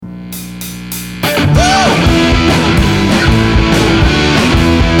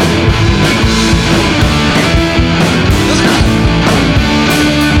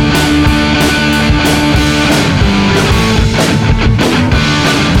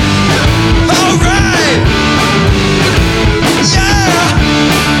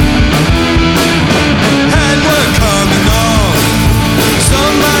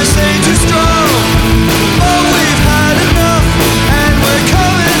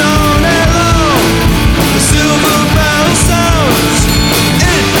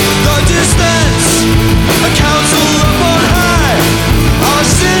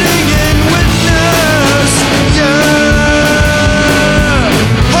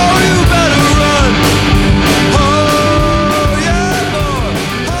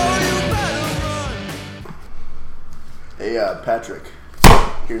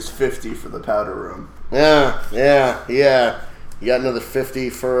50 for the powder room. Yeah. You got another 50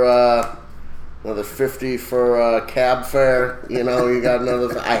 for cab fare. You know, you got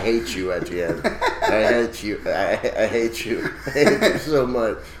another. I hate you, Etienne. I hate you. I hate you. I hate you so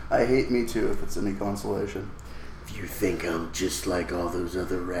much. I hate me too, if it's any consolation. If you think I'm just like all those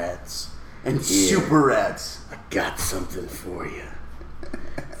other rats and super rats, I got something for you.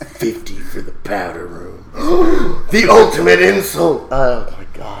 50 for the powder room. The ultimate insult. Oh my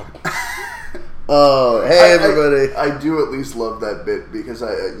god. Oh, hey everybody. I do at least love that bit because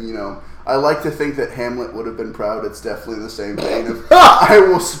I like to think that Hamlet would have been proud. It's definitely the same vein of I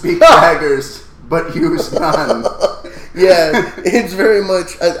will speak daggers but use none. Yeah, it's very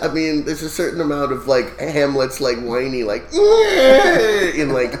much. I mean, there's a certain amount of like Hamlet's like whiny like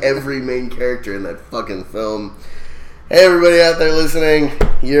in like every main character in that fucking film. Hey, everybody out there listening,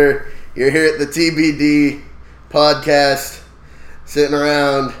 you're here at the TBD podcast, sitting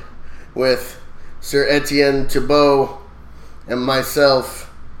around with Sir Etienne Thibault and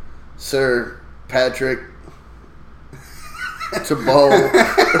myself, Sir Patrick Thibault.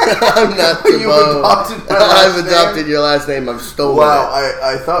 I'm not Thibault. I've adopted your last name. I've stolen it. Wow,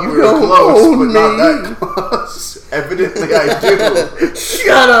 I thought we were close, but not that close. Evidently I do.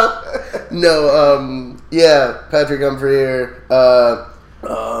 Shut up. No, yeah, Patrick Humphrey here.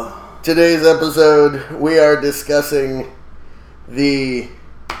 Today's episode, we are discussing the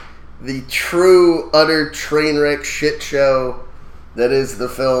true, utter train wreck shit show that is the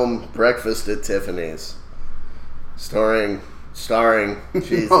film Breakfast at Tiffany's. Starring,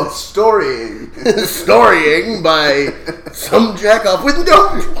 Jesus. Oh, storying by some jackoff with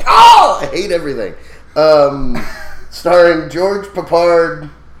I hate everything. Starring George Peppard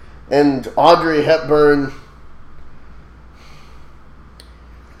and Audrey Hepburn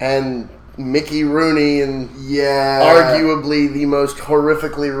and Mickey Rooney, and arguably the most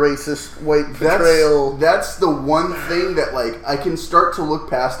horrifically racist white portrayal. That's the one thing that, like, I can start to look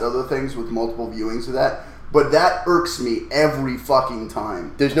past other things with multiple viewings of that, but that irks me every fucking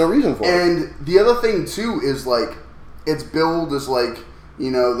time. There's no reason for it. And the other thing, too, is, like, it's billed as, like,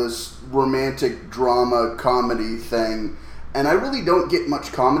 this romantic drama comedy thing. And I really don't get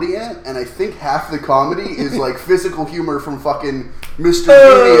much comedy in it, and I think half the comedy is like physical humor from fucking Mr.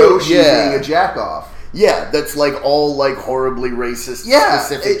 Ocean being a jackoff. Yeah, that's like all like horribly racist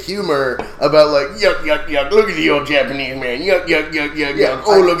specific humor about like yuck yuck yuck. Look at the old Japanese man. Yuck yuck yuck yuck yuck.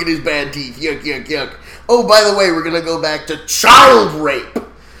 Oh, look at his bad teeth. Yuck yuck yuck. Oh, by the way, we're gonna go back to child rape.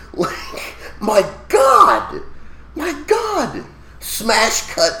 Like, my God, smash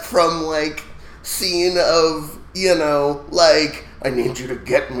cut from like scene of. Like, I need you to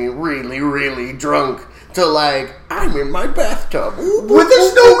get me really, really drunk, to like, I'm in my bathtub. But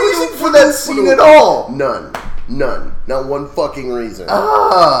there's no reason for that scene at all. None. Not one fucking reason.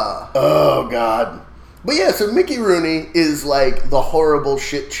 Oh, God. But yeah, so Mickey Rooney is like the horrible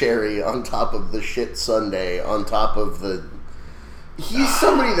shit cherry on top of the shit sundae, on top of the... He's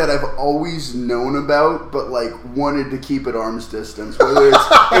somebody that I've always known about, but, like, wanted to keep at arm's distance. Whether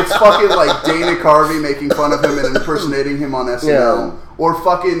it's fucking, like, Dana Carvey making fun of him and impersonating him on SNL. Or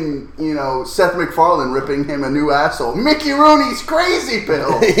fucking, Seth MacFarlane ripping him a new asshole. Mickey Rooney's crazy,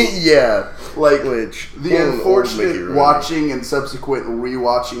 Bill! Yeah. Like, the unfortunate watching and subsequent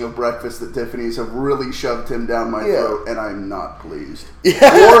rewatching of Breakfast at Tiffany's have really shoved him down my throat, and I'm not pleased.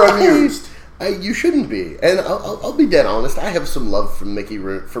 Yeah. Or amused. You shouldn't be, and I'll be dead honest. I have some love for Mickey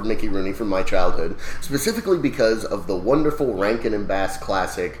Rooney from my childhood, specifically because of the wonderful Rankin and Bass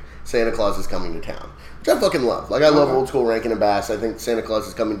classic "Santa Claus is Coming to Town," which I fucking love. Like, I love old school Rankin and Bass. I think "Santa Claus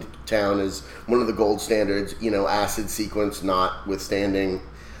is Coming to Town" is one of the gold standards. Acid sequence notwithstanding,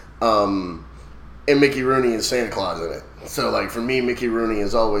 and Mickey Rooney is Santa Claus in it. So, like, for me, Mickey Rooney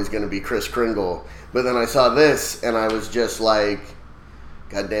is always going to be Kris Kringle. But then I saw this, and I was just like.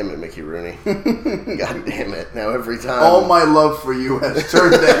 God damn it, Mickey Rooney. God damn it. Now every time... All my love for you has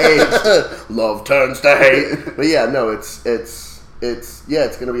turned to hate. Love turns to hate. But yeah, no, it's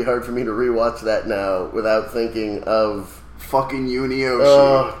going to be hard for me to rewatch that now without thinking of... Fucking Unioshi.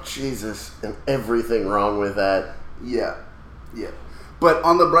 Oh, Jesus. And everything wrong with that. Yeah. But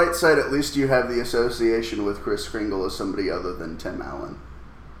on the bright side, at least you have the association with Kris Kringle as somebody other than Tim Allen.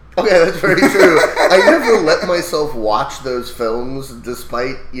 Okay, that's very true. I never let myself watch those films,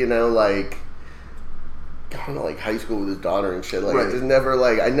 despite, like high school with his daughter and shit. Like, right. I just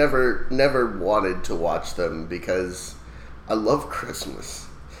never, I never wanted to watch them because I love Christmas.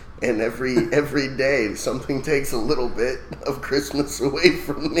 And every day, something takes a little bit of Christmas away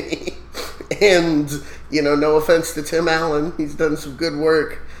from me. And, no offense to Tim Allen, he's done some good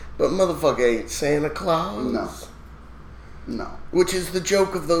work, but motherfucker ain't Santa Claus. No. No. Which is the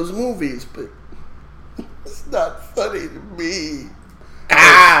joke of those movies, but it's not funny to me.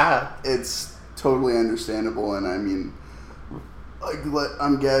 It's totally understandable, and I mean, I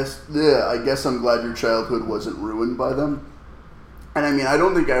guess I'm glad your childhood wasn't ruined by them. And I mean, I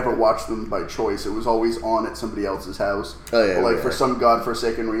don't think I ever watched them by choice. It was always on at somebody else's house. Oh, yeah, but for some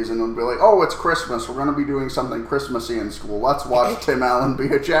godforsaken reason, they'll be like, oh, it's Christmas. We're going to be doing something Christmassy in school. Let's watch Tim Allen be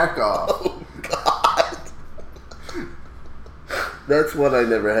a jackoff. Oh, God. That's one I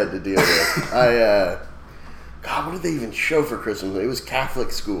never had to deal with. God, what did they even show for Christmas? It was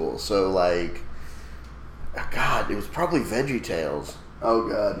Catholic school, so, like, God, it was probably VeggieTales. Oh,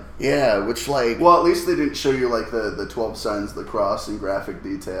 God. Yeah, which, like... Well, at least they didn't show you, like, the 12 signs of the cross in graphic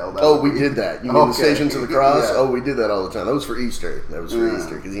detail. We did that. You mean the Stations of the Cross? Yeah. Oh, we did that all the time. That was for Easter.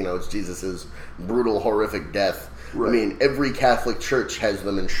 Easter, because, it's Jesus' brutal, horrific death. Right. I mean, every Catholic church has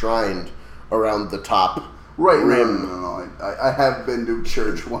them enshrined around the top rim. No. I have been to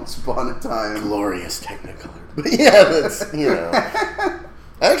church once upon a time. Glorious Technicolor. But, yeah, that's, I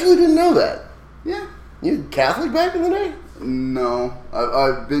actually didn't know that. Yeah. You Catholic back in the day? No,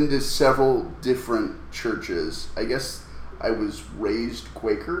 I've been to several different churches. I guess I was raised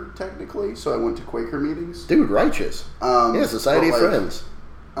Quaker, technically, so I went to Quaker meetings. Dude, righteous. Society of Friends.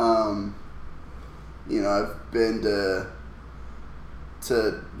 I've been to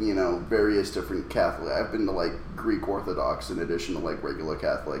various different Catholic. I've been to, like, Greek Orthodox in addition to, like, regular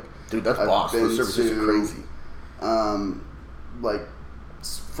Catholic. Dude, that's boss. Those services are crazy. Like,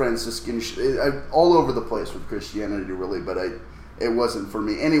 Franciscan, all over the place with Christianity, really, but it wasn't for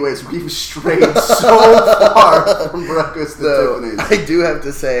me. Anyways, we've strayed so far from Breakfast at Tiffany's. I do have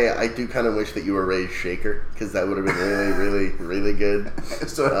to say, I do kind of wish that you were raised Shaker, because that would have been really, really, really good.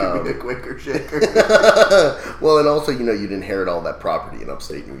 So I could be a Quaker Shaker. Well, and also, you'd inherit all that property in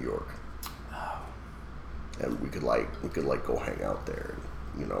upstate New York. And we could go hang out there,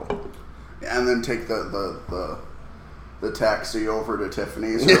 And then take the taxi over to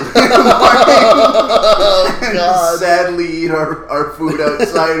Tiffany's. God. Sadly eat our food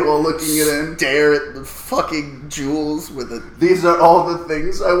outside while looking it in. Stare at the fucking jewels with it. These are all the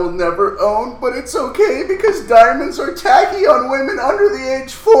things I will never own, but it's okay because diamonds are tacky on women under the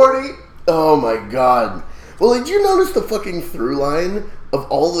age 40. Oh my God. Well, did you notice the fucking through line of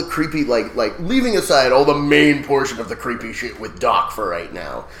all the creepy, like leaving aside all the main portion of the creepy shit with Doc for right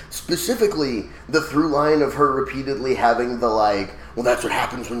now, specifically the through line of her repeatedly having the, like, well, that's what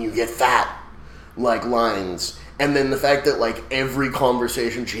happens when you get fat, like, lines. And then the fact that, like, every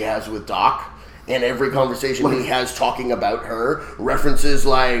conversation she has with Doc and every conversation he has talking about her references,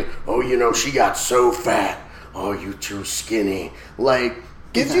 like, oh, she got so fat. Oh, you too skinny. Like,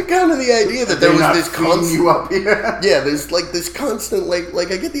 gives you kind of the idea that there was this constant... you up here. Yeah, there's, like, this constant, like,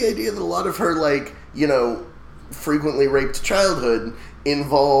 I get the idea that a lot of her, like, frequently raped childhood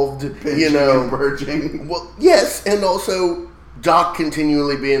involved, Binging and purging. Well, yes, and also Doc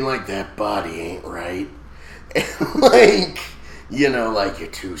continually being like, that body ain't right. And, like, like, you're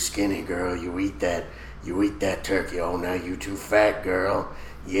too skinny, girl. You eat that turkey. Oh, now you too fat, girl.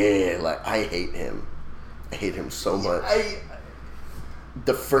 Yeah, like, I hate him. I hate him so much.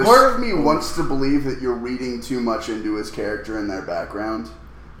 Part of me wants to believe that you're reading too much into his character and their background.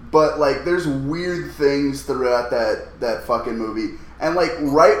 But, like, there's weird things throughout that fucking movie. And, like,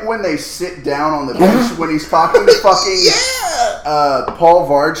 right when they sit down on the bench, when he's talking to fucking Paul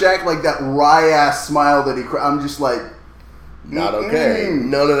Varjak, like, that wry-ass smile that I'm just like... Not okay.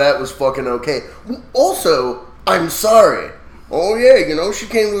 None of that was fucking okay. Also, I'm sorry. Oh, yeah, she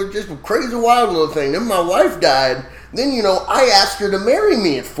came with just a crazy wild little thing. Then my wife died. Then, I asked her to marry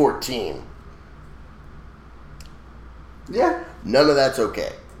me at 14. Yeah. None of that's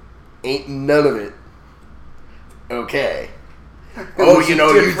okay. Ain't none of it okay. You think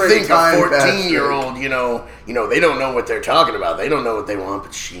a 14-year-old, they don't know what they're talking about. They don't know what they want,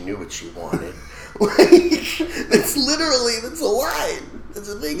 but she knew what she wanted. That's a line. That's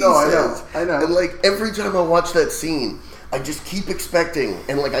a thing he says. I know. And, like, every time I watch that scene, I just keep expecting,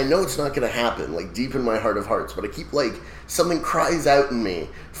 and, like, I know it's not going to happen, like, deep in my heart of hearts, but I keep, like, something cries out in me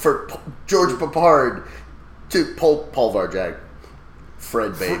for George Papard to Paul Varjak.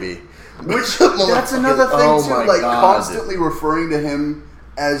 Fred, baby. Which, that's another thing, too, like, constantly referring to him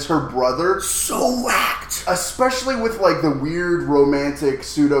as her brother. So whacked. Especially with, like, the weird romantic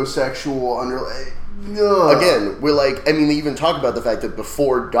pseudo-sexual underlay. Again, we're like, they even talk about the fact that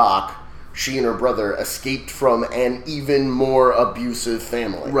before Doc, she and her brother escaped from an even more abusive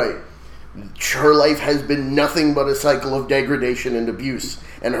family. Right. Her life has been nothing but a cycle of degradation and abuse,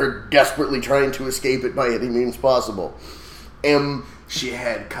 and her desperately trying to escape it by any means possible. She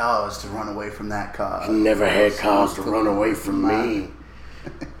had cause to run away from that cause. She never had cause to run away from me.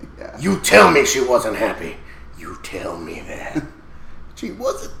 Yeah. You tell me she wasn't happy. You tell me that. She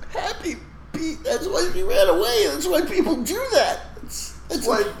wasn't happy, Pete. That's why she ran away. That's why people do that. That's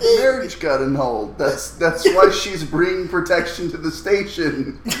why the marriage got annulled. That's why she's bringing protection to the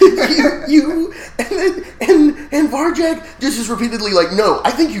station. And Varjak just is repeatedly like, no,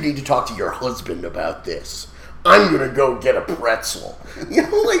 I think you need to talk to your husband about this. I'm gonna go get a pretzel. You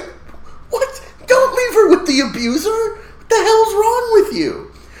know, like, what? Don't leave her with the abuser. What the hell's wrong with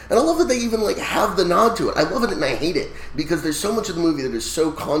you? And I love that they even like have the nod to it. I love it and I hate it because there's so much of the movie that is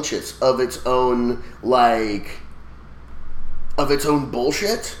so conscious of its own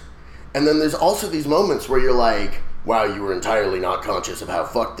bullshit. And then there's also these moments where you're like, wow, you were entirely not conscious of how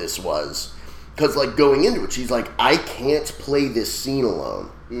fucked this was. Because, like, going into it, she's like, I can't play this scene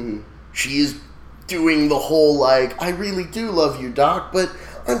alone. Mm-hmm. She is doing the whole, like, I really do love you, Doc, but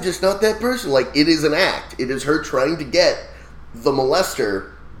I'm just not that person. Like, it is an act. It is her trying to get the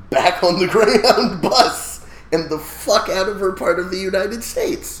molester back on the Greyhound bus and the fuck out of her part of the United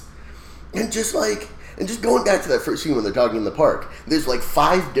States. And just going back to that first scene when they're talking in the park, there's like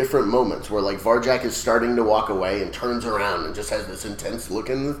 5 different moments where like Varjak is starting to walk away and turns around and just has this intense look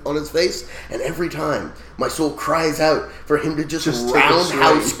on his face, and every time my soul cries out for him to just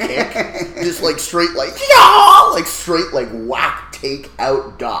roundhouse kick, just like straight like straight like whack take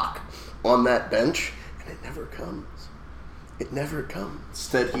out Doc on that bench, and it never comes. It never comes.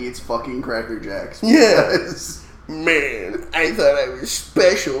 Instead, he eats fucking Cracker Jacks. Yes. Man, I thought I was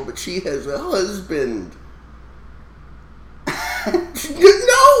special, but she has a husband.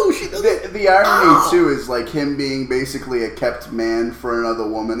 No, she doesn't. The irony, too, is like him being basically a kept man for another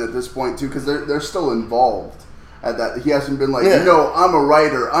woman at this point, too, because they're still involved at that. He hasn't been like, no, I'm a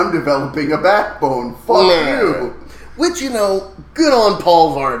writer. I'm developing a backbone. Fuck you. Which, good on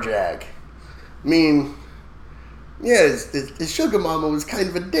Paul Varjak. I mean... yeah, his sugar mama was kind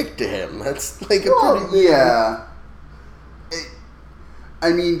of a dick to him. That's like a pretty... yeah.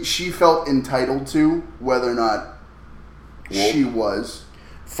 I mean, she felt entitled to whether or not she was.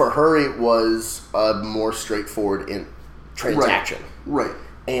 For her, it was a more straightforward transaction. Right.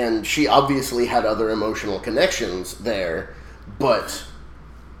 And she obviously had other emotional connections there, but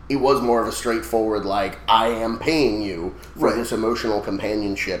it was more of a straightforward, like, I am paying you for this emotional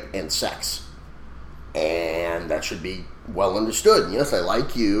companionship and sex. And that should be well understood. And yes, I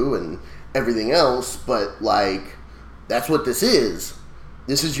like you and everything else, but, like, that's what this is.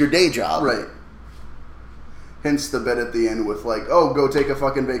 This is your day job. Right. Hence the bit at the end with, like, oh, go take a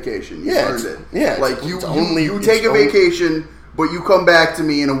fucking vacation. You earned it. Yeah. Like, you take a vacation, but you come back to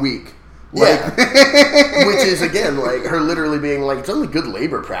me in a week. Like, Which is, again, like, her literally being like, it's only good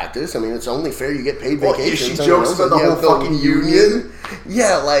labor practice. I mean, it's only fair you get paid vacations. She jokes about the whole fucking union.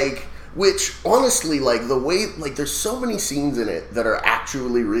 Yeah, like... which, honestly, like, the way... like, there's so many scenes in it that are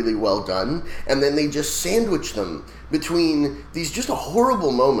actually really well done, and then they just sandwich them between these just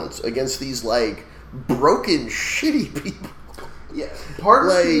horrible moments against these, like, broken, shitty people. Yeah, part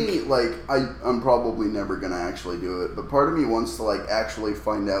of me, like, I'm probably never going to actually do it, but part of me wants to, like, actually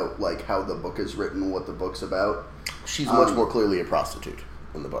find out, like, how the book is written, what the book's about. She's much more clearly a prostitute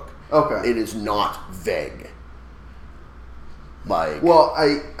in the book. Okay. It is not vague. Like, well,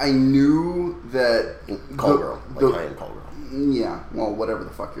 I knew that call girl, like high-end call girl. Yeah, well, whatever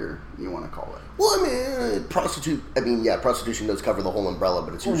the fuck you want to call it. Well, I mean, prostitution does cover the whole umbrella,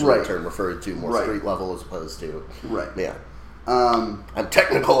 but it's usually a term referred to more street level as opposed to yeah. I'm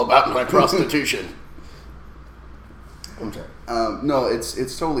technical about my prostitution. I'm sorry. No,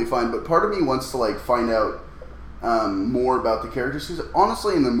 it's totally fine. But part of me wants to like find out more about the characters. Because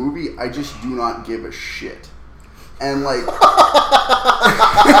honestly, in the movie, I just do not give a shit. And like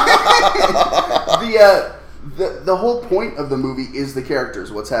the whole point of the movie is the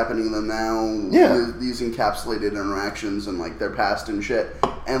characters, what's happening to them now, these encapsulated interactions and like their past and shit,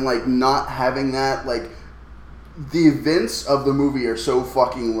 and like not having that, like the events of the movie are so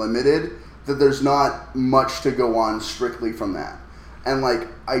fucking limited that there's not much to go on strictly from that. And like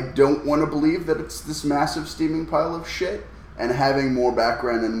I don't want to believe that it's this massive steaming pile of shit, and having more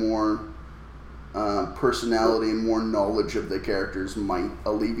background and more personality and more knowledge of the characters might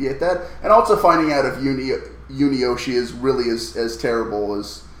alleviate that. And also finding out if Yunioshi is really as terrible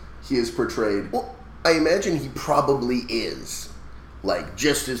as he is portrayed. Well, I imagine he probably is. Like,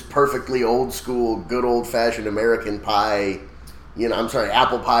 just as perfectly old school, good old fashioned American pie,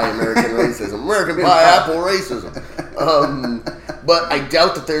 apple pie American racism. American pie apple racism. But I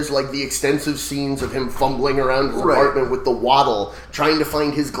doubt that there's like the extensive scenes of him fumbling around his apartment with the waddle, trying to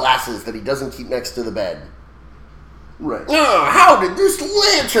find his glasses that he doesn't keep next to the bed. Right. Oh, how did this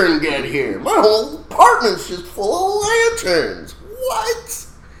lantern get here? My whole apartment's just full of lanterns. What?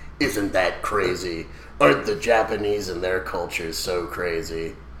 Isn't that crazy? Aren't the Japanese and their culture so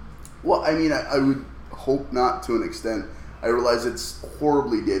crazy? Well, I mean, I would hope not to an extent. I realize it's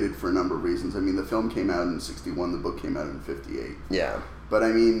horribly dated for a number of reasons. I mean, the film came out in 61, the book came out in 58. Yeah. But I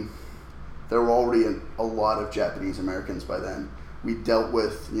mean, there were already a lot of Japanese Americans by then. We dealt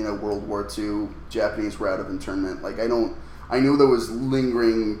with, World War II, Japanese were out of internment. Like, I knew there was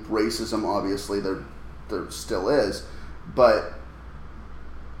lingering racism, obviously, there still is, but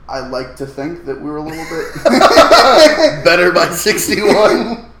I like to think that we were a little bit... better by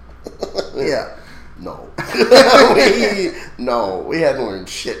 61? Yeah. No. we hadn't learned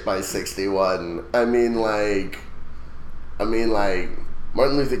shit by 61. I mean, like,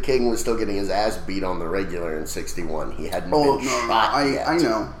 Martin Luther King was still getting his ass beat on the regular in 61. He hadn't been shot yet. I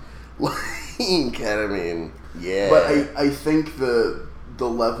know. I mean, yeah. But I think the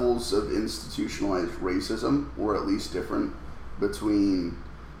levels of institutionalized racism were at least different between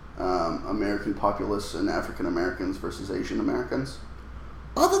American populace and African Americans versus Asian Americans.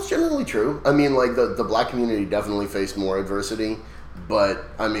 Oh, that's generally true. I mean, like, the black community definitely faced more adversity, but,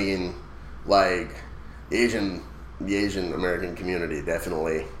 I mean, like, the Asian American community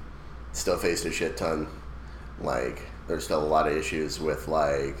definitely still faced a shit ton. Like, there's still a lot of issues with,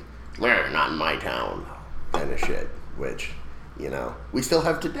 like, not in my town kind of shit, which, we still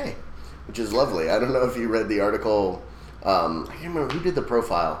have today, which is lovely. I don't know if you read the article. I can't remember who did the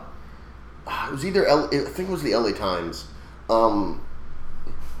profile. It was either, I think it was the LA Times,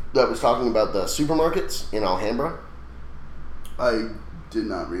 that was talking about the supermarkets in Alhambra. I did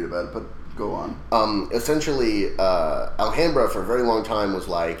not read about it, but go on. Essentially, Alhambra for a very long time was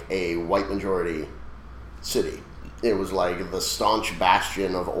like a white majority city. It was like the staunch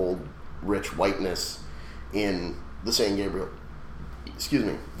bastion of old rich whiteness in the San Gabriel,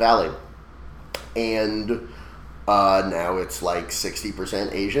 Valley. And now it's like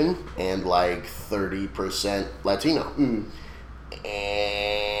 60% Asian and like 30% Latino. Mm.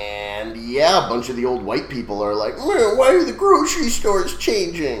 And yeah, a bunch of the old white people are like, why are the grocery stores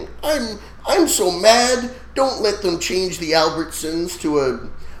changing? I'm so mad. Don't let them change the Albertsons to I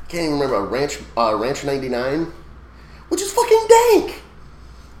can't even remember, a Ranch 99, which is fucking dank.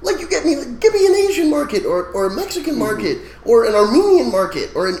 Like, give me an Asian market or a Mexican market or an Armenian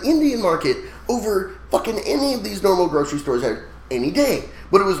market or an Indian market over fucking any of these normal grocery stores any day.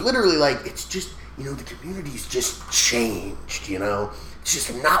 But it was literally like, it's just, the community's just changed, It's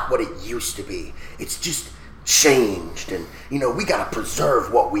just not what it used to be. It's just changed, and, we gotta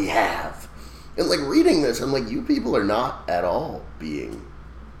preserve what we have. And, like, reading this, I'm like, you people are not at all being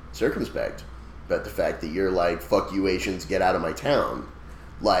circumspect about the fact that you're like, fuck you Asians, get out of my town.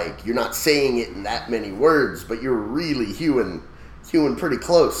 Like, you're not saying it in that many words, but you're really hewing pretty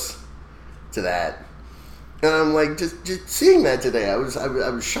close to that. And I'm like, just seeing that today, I was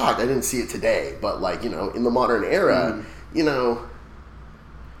shocked. I didn't see it today, but like, in the modern era, you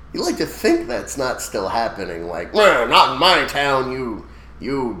like to think that's not still happening. Like, not in my town,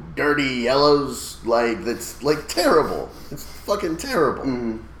 you dirty yellows. Like, that's like terrible. It's fucking terrible.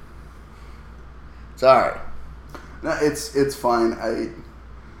 Mm-hmm. Sorry. No, it's fine.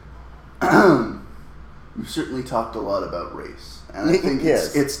 We've certainly talked a lot about race. And I think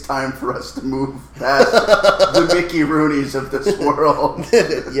yes. it's time for us to move past the Mickey Rooneys of this world.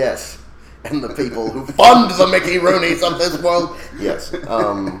 Yes. And the people who fund the Mickey Rooneys of this world. Yes.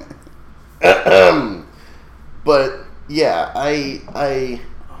 But, yeah,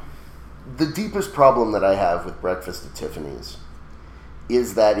 the deepest problem that I have with Breakfast at Tiffany's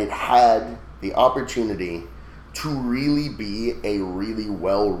is that it had the opportunity to really be a really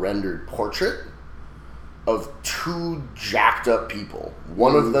well-rendered portrait of two jacked up people.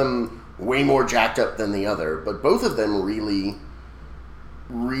 One of them way more jacked up than the other, but both of them really,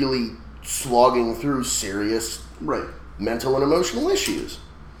 really slogging through serious mental and emotional issues.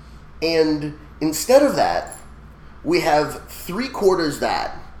 And instead of that, we have 3/4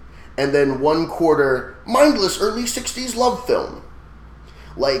 that, and then 1/4 mindless early 60s love film.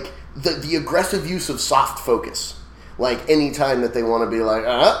 Like, the aggressive use of soft focus. Like, any time that they want to be like,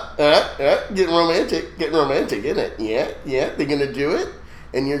 getting romantic, innit? Yeah, they're going to do it.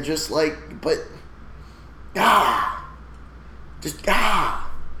 And you're just like, but,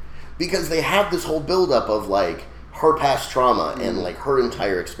 because they have this whole buildup of, like, her past trauma and, like, her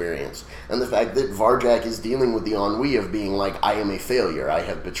entire experience. And the fact that Varjak is dealing with the ennui of being like, I am a failure. I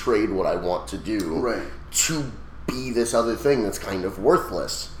have betrayed what I want to do to be this other thing that's kind of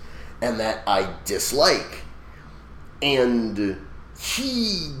worthless and that I dislike. And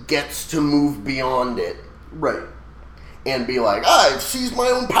he gets to move beyond it. Right. and be like, I've seized my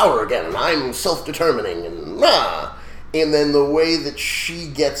own power again, and I'm self-determining, and nah. And then the way that she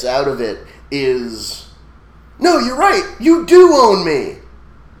gets out of it is, no, you're right, you do own me.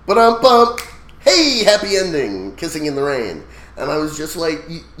 Ba-dum-bum. Hey, happy ending, kissing in the rain. And I was just like,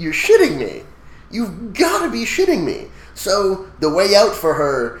 you're shitting me. You've got to be shitting me. So the way out for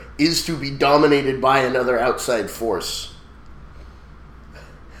her is to be dominated by another outside force.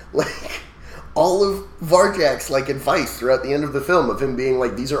 Like, all of Varjak's advice throughout the end of the film of him being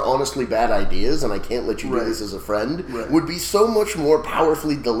like, these are honestly bad ideas and I can't let you do this as a friend, would be so much more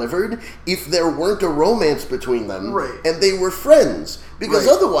powerfully delivered if there weren't a romance between them and they were friends. Because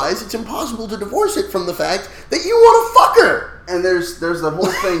otherwise it's impossible to divorce it from the fact that you want to fuck her. And there's the whole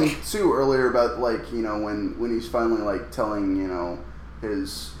thing too earlier about when he's finally telling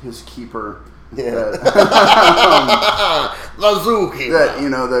his keeper that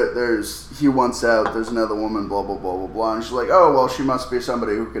he wants out, there's another woman, blah blah blah blah blah, and she's like, oh well, she must be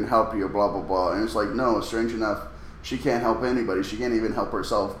somebody who can help you, blah blah blah, and it's like, no, strange enough, she can't help anybody, she can't even help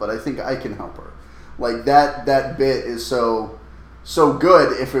herself, but I think I can help her. Like that bit is so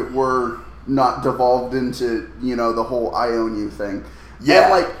good if it were not devolved into the whole I own you thing.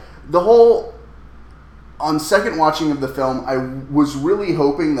 And the whole, on second watching of the film, I was really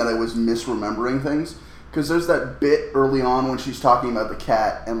hoping that I was misremembering things, because there's that bit early on when she's talking about the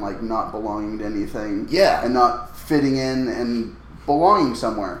cat and not belonging to anything, and not fitting in and belonging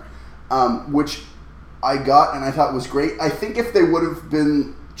somewhere, which I got and I thought was great. I think if they would have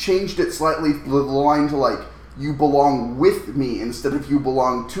changed it slightly, the line to you belong with me instead of you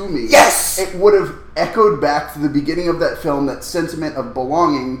belong to me. Yes! It would have echoed back to the beginning of that film, that sentiment of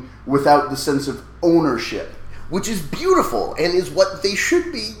belonging without the sense of ownership. Which is beautiful and is what they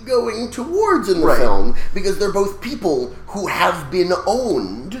should be going towards in the film, because they're both people who have been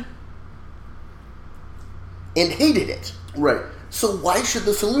owned and hated it. Right. So why should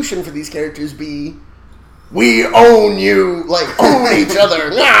the solution for these characters be, we own you, own each other,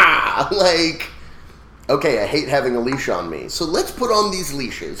 nah! Okay, I hate having a leash on me, so let's put on these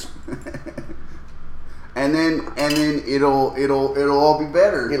leashes. and then it'll all be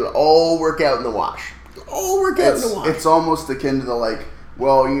better. It'll all work out in the wash. It's almost akin to the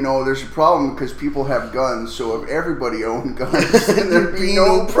well, there's a problem because people have guns, so if everybody owned guns, then there'd be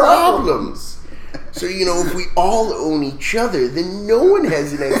no problems. So, if we all own each other, then no one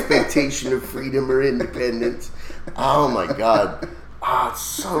has an expectation of freedom or independence. Oh my god. It's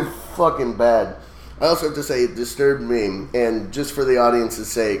so fucking bad. I also have to say, it disturbed me, and just for the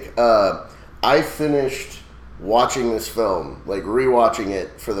audience's sake, I finished watching this film, rewatching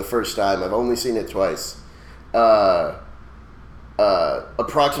it for the first time. I've only seen it twice.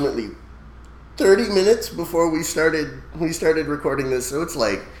 Approximately 30 minutes before we started recording this, so it's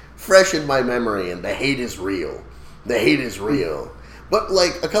fresh in my memory, and the hate is real. But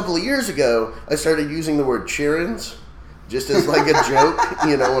a couple of years ago, I started using the word cheer-ins, just as a joke,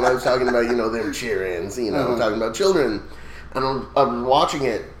 when I was talking about, them cheer-ins, I'm talking about children. And I was watching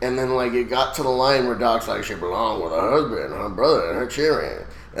it, and then it got to the line where Doc's she belonged with her husband, her brother, and her cheer-in.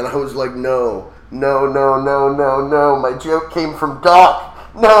 And I was like, no, my joke came from Doc.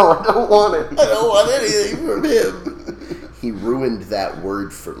 No, I don't want it. I don't want anything from him. He ruined that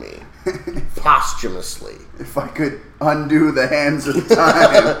word for me. Posthumously. If I could undo the hands of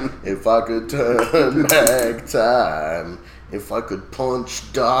time. If I could turn back time. If I could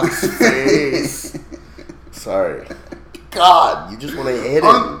punch Doc's face. Sorry. God, you just want to hit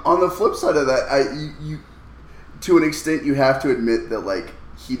him. On the flip side of that, you to an extent, you have to admit that,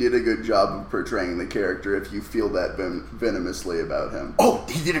 he did a good job of portraying the character if you feel that venomously about him. Oh,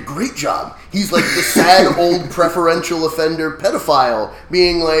 he did a great job. He's the sad old preferential offender pedophile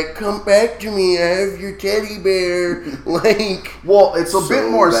being come back to me, I have your teddy bear. Well, it's a bit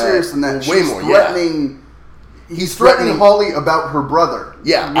more serious than that. Way more, threatening. Yeah. He's threatening Holly about her brother.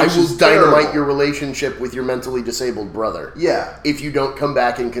 Yeah, I will dynamite your relationship with your mentally disabled brother. Yeah. If you don't come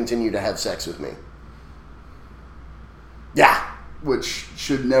back and continue to have sex with me. Yeah. Which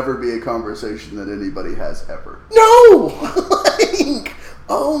should never be a conversation that anybody has ever. No!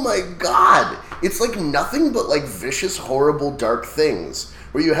 Oh my god. It's nothing but vicious, horrible, dark things.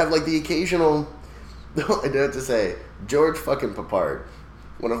 Where you have the occasional, I do have to say, George fucking Peppard.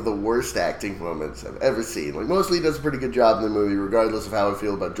 One of the worst acting moments I've ever seen. Mostly does a pretty good job in the movie, regardless of how I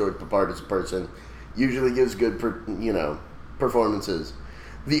feel about George Peppard as a person. Usually gives good, performances.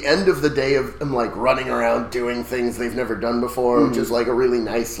 The end of the day of them running around doing things they've never done before, which is a really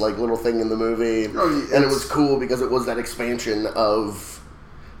nice little thing in the movie. And it was cool because it was that expansion of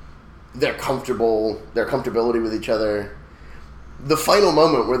their comfortability with each other. The final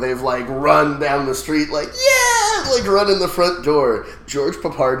moment where they've run down the street yeah, like run in the front door. George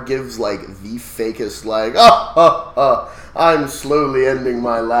Peppard gives like the fakest like, I'm slowly ending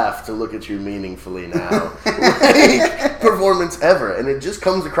my laugh to look at you meaningfully now. Like, performance ever. And it just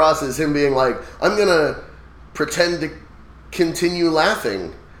comes across as him being like, I'm gonna pretend to continue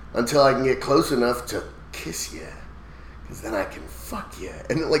laughing until I can get close enough to kiss you. Because then I can fuck you.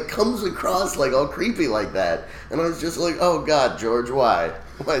 And it like comes across like all creepy like that. And I was just like, oh God, George, why?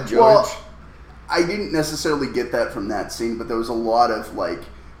 Why, George? Well, I didn't necessarily get that from that scene, but there was a lot of like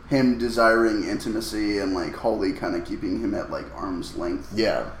him desiring intimacy and like Holly kind of keeping him at like arm's length.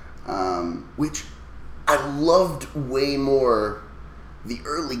 Yeah. Which I loved way more the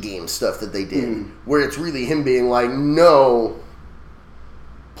early game stuff that they did, where it's really him being like, no,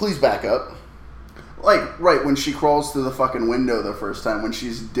 please back up. Like, right, when she crawls through the fucking window the first time, when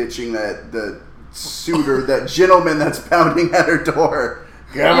she's ditching the suitor, that gentleman that's pounding at her door.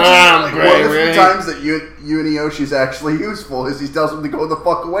 Come on, Gregory. One of the times that Yuniyoshi's actually useful is he tells him to go the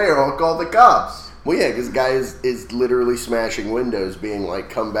fuck away or I'll call the cops. Well, yeah, because guy is literally smashing windows, being like,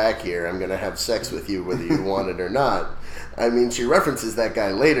 come back here, I'm going to have sex with you whether you want it or not. I mean, she references that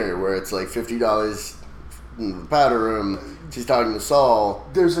guy later, where it's like $50 in the powder room. She's talking to Saul.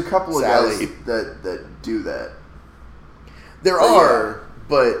 There's a couple of guys that do that. There are,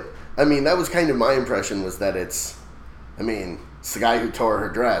 but, I mean, that was kind of my impression, was that it's the guy who tore her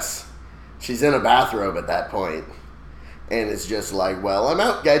dress. She's in a bathrobe at that point. And it's just like, well, I'm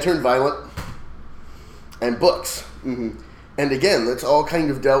out. Guy turned violent. And books. Mm-hmm. And again, that's all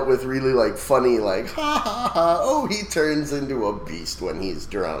kind of dealt with really like funny, like, ha ha ha, oh, he turns into a beast when he's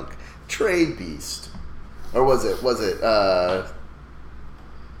drunk. Trade beast. Or was it, I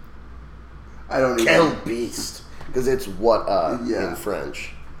don't know. Quel beast. Because it's what in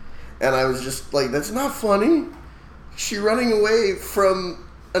French. And I was just like, that's not funny. She running away from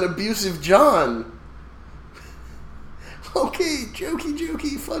an abusive John. Okay,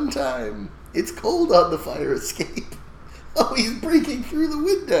 jokey, fun time. It's cold on the fire escape. Oh, he's breaking through the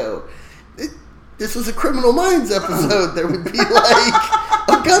window. This was a Criminal Minds episode. There would be like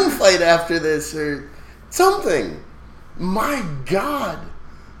a gunfight after this or something. My God.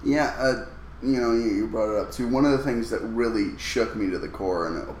 Yeah, you brought it up too. One of the things that really shook me to the core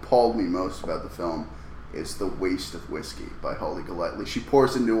and appalled me most about the film is the waste of whiskey by Holly Golightly. She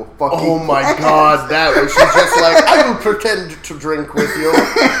pours into a fucking... Oh my God, that was... She's just like, I will pretend to drink with you.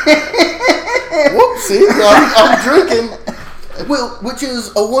 Whoopsie, I'm drinking. Well, which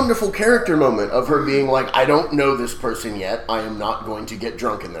is a wonderful character moment of her being like, I don't know this person yet. I am not going to get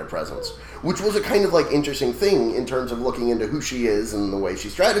drunk in their presence. Which was a kind of like interesting thing in terms of looking into who she is and the way she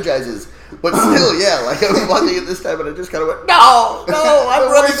strategizes. But still, yeah, like I was watching it this time and I just kind of went, no,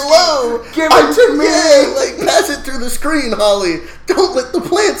 I'm running low. Give it to me. Yeah, like pass it through the screen, Holly. Don't let the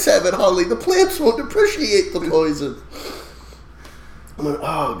plants have it, Holly. The plants won't appreciate the poison. I'm like,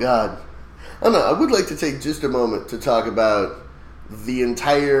 oh, God. I don't know. I would like to take just a moment to talk about the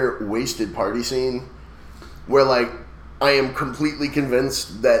entire wasted party scene where, like, I am completely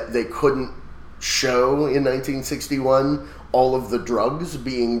convinced that they couldn't show in 1961 all of the drugs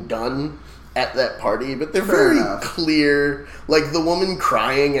being done at that party, but they're very clear. Like, the woman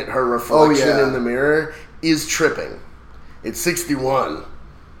crying at her reflection in the mirror is tripping. It's 61.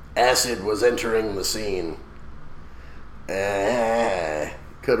 Acid was entering the scene.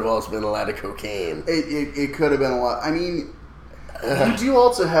 Could have also been a lot of cocaine. It could have been a lot. I mean, you do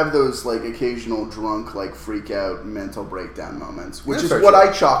also have those like occasional drunk, like freak out, mental breakdown moments, which is what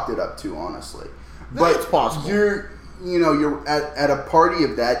I chalked it up to, honestly. But it's possible. You're at a party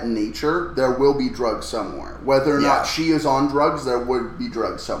of that nature. There will be drugs somewhere. Whether or not she is on drugs, there would be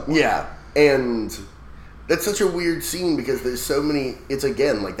drugs somewhere. Yeah, and that's such a weird scene because there's so many. It's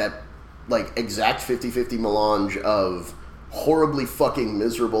again like that, like exact 50-50 melange of horribly fucking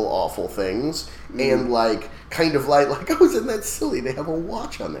miserable, awful things, and like kind of like oh, isn't that silly? They have a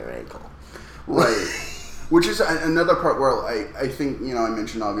watch on their ankle, right? Which is another part where I think I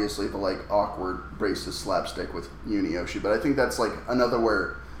mentioned obviously the like awkward racist slapstick with Yunioshi, but I think that's like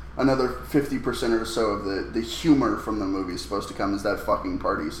another 50% or so of the humor from the movie is supposed to come is that fucking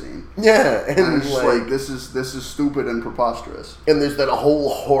party scene. Yeah, and it's just like this is stupid and preposterous. And there's that whole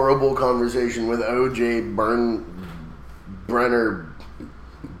horrible conversation with OJ Brenner,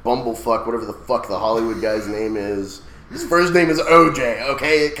 Bumblefuck, whatever the fuck the Hollywood guy's name is. His first name is OJ,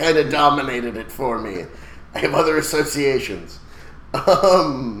 okay? It kind of dominated it for me. I have other associations.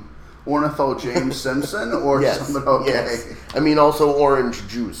 Ornithol James Simpson or something? Okay. Yes. I mean, also orange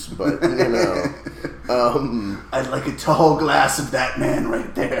juice, but, I'd like a tall glass of that man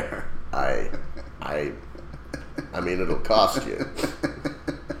right there. I mean, it'll cost you.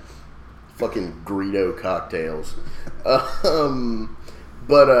 fucking Greedo cocktails. God,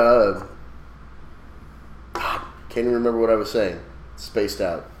 can't even remember what I was saying. Spaced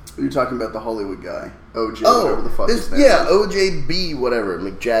out. You're talking about the Hollywood guy, OJ, whatever the fuck his name is. OJB, whatever,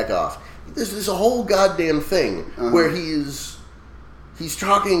 McJackoff. There's a whole goddamn thing where he's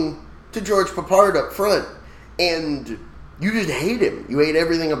talking to George Papard up front, and you just hate him. You hate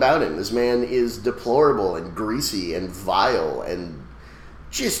everything about him. This man is deplorable and greasy and vile and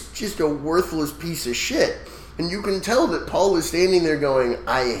just a worthless piece of shit. And you can tell that Paul is standing there going,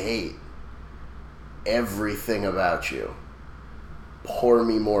 I hate everything about you. Pour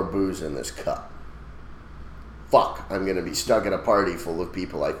me more booze in this cup. Fuck, I'm gonna be stuck at a party full of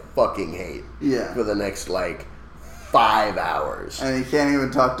people I fucking hate for the next, 5 hours. And he can't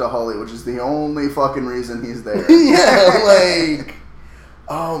even talk to Holly, which is the only fucking reason he's there.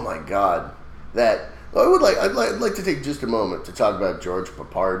 Oh my god. I'd like to take just a moment to talk about George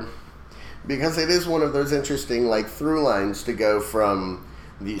Papard, because it is one of those interesting, through lines to go from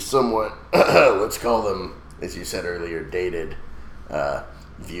the somewhat, let's call them, as you said earlier, dated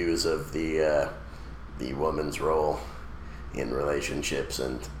views of the woman's role in relationships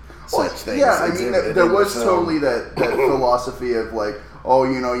and such things. Yeah, I mean, there was totally that philosophy of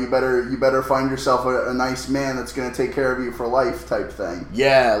you better find yourself a nice man that's going to take care of you for life type thing.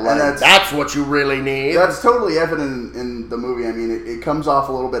 Yeah, that's what you really need. That's totally evident in the movie. I mean, it comes off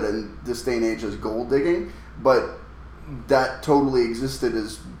a little bit in this day and age as gold digging, but that totally existed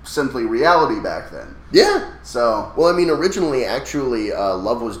as simply reality back then. Yeah. So, well, I mean, originally, actually,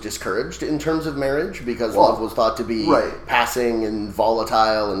 love was discouraged in terms of marriage because love was thought to be passing and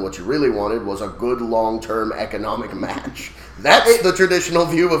volatile, and what you really wanted was a good long-term economic match. That's the traditional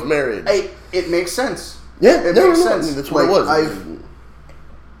view of marriage. It makes sense. Yeah, it makes sense. I mean, that's what it was.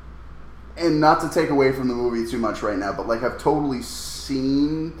 And not to take away from the movie too much right now, but I've totally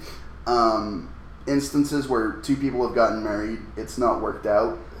seen instances where two people have gotten married, it's not worked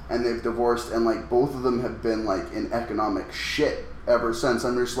out, and they've divorced, and both of them have been in economic shit ever since.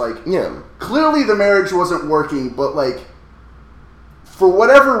 I'm just clearly the marriage wasn't working, but for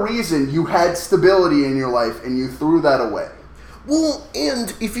whatever reason you had stability in your life and you threw that away. Well,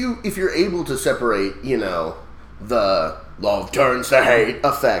 and if you're able to separate, the love turns to hate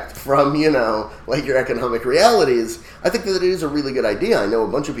effect from, your economic realities, I think that it is a really good idea. I know a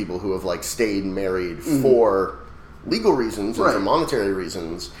bunch of people who have stayed married for legal reasons and for monetary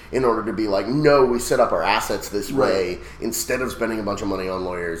reasons in order to be no, we set up our assets this way instead of spending a bunch of money on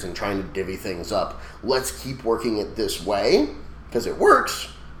lawyers and trying to divvy things up. Let's keep working it this way because it works,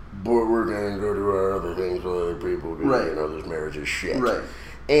 but we're going to go do our other things with other people because, this marriage is shit. Right.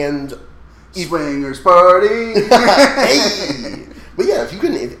 And swingers party. Hey! But yeah, if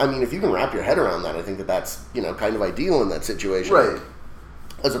you can wrap your head around that, I think that's, kind of ideal in that situation. Right.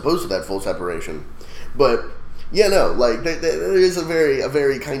 As opposed to that full separation. But yeah, no, there is a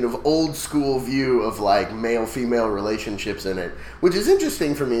very kind of old school view of male-female relationships in it, which is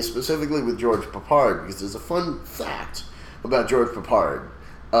interesting for me, specifically with George Papard, because there's a fun fact about George Papard.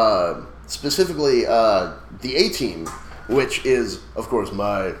 Specifically, the A-Team, which is, of course,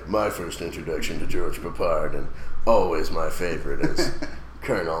 my first introduction to George Papard, and always my favorite is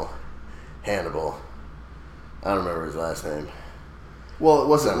Colonel Hannibal. I don't remember his last name. Well, it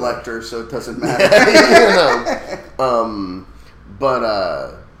wasn't Lecter, so it doesn't matter.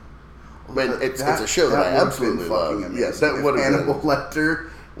 But it's a show that I absolutely love. Yes, that would have Hannibal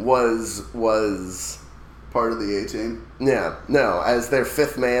Lecter was part of the A-Team. Yeah, no, as their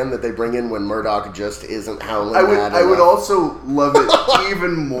fifth man that they bring in when Murdoch just isn't howling I mad would also love it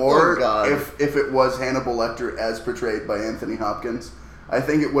even more God. if it was Hannibal Lecter as portrayed by Anthony Hopkins. I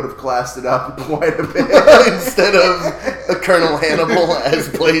think it would have classed it up quite a bit. Instead of a Colonel Hannibal as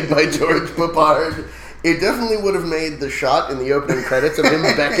played by George Papard. It definitely would have made the shot in the opening credits of him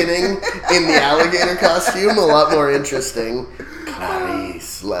beckoning in the alligator costume a lot more interesting.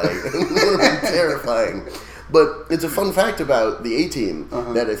 Clarice, it would have been terrifying. But it's a fun fact about the A-Team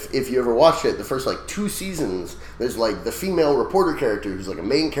that if you ever watched it, the first 2 seasons, there's the female reporter character who's a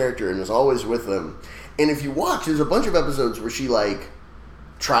main character and is always with them. And if you watch, there's a bunch of episodes where she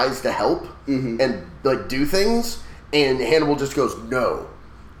tries to help and do things, and Hannibal just goes no,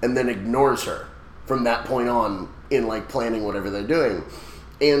 and then ignores her from that point on in planning whatever they're doing.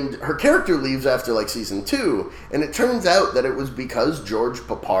 And her character leaves after season 2, and it turns out that it was because George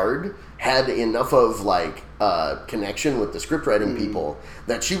Papard had enough of connection with the scriptwriting people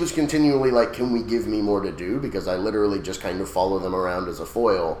that she was continually can we give me more to do, because I literally just kind of follow them around as a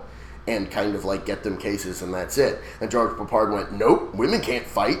foil and kind of get them cases and that's it. And George Papard went, nope, women can't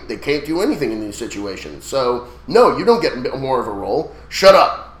fight, they can't do anything in these situations, so no, you don't get more of a role, shut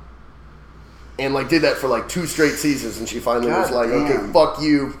up. And, like, did that for, like, 2 straight seasons, and she finally was like, damn. okay, fuck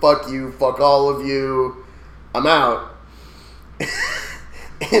you, fuck all of you, I'm out.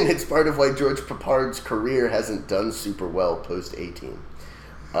 And it's part of why George Papard's career hasn't done super well post-18.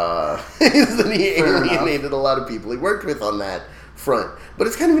 Is that he alienated a lot of people he worked with on that front. But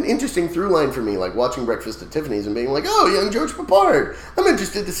it's kind of an interesting through line for me, like, watching Breakfast at Tiffany's and being like, oh, young George Papard, I'm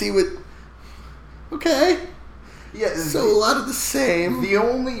interested to see what... Okay. Yeah, So a lot of the same. The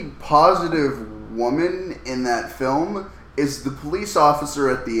only positive woman in that film is the police officer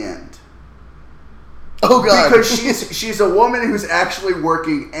at the end. Oh god! Because she's a woman who's actually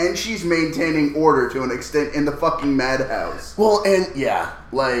working and she's maintaining order to an extent in the fucking madhouse. Well, and yeah,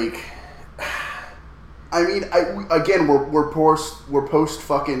 like, I mean, we're post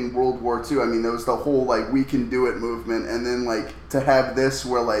fucking World War II. I mean, there was the whole like we can do it movement, and then like to have this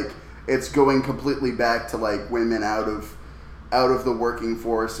where like it's going completely back to like women out of the working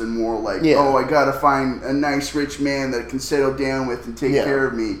force and more like, oh, I gotta find a nice rich man that I can settle down with and take care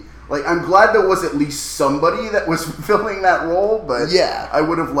of me. Like, I'm glad there was at least somebody that was fulfilling that role, but I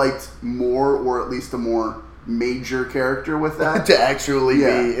would have liked more, or at least a more major character with that. To actually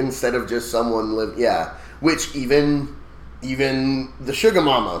be, instead of just someone which even the sugar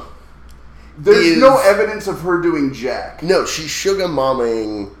mama. There's no evidence of her doing jack. No, she's sugar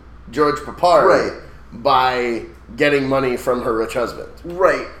momming George Papard by getting money from her rich husband.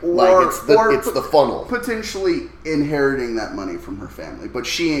 Right. Like, it's the funnel. Potentially inheriting that money from her family, but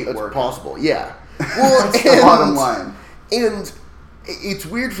she ain't working. It's possible, yeah. Well, that's the bottom line. And it's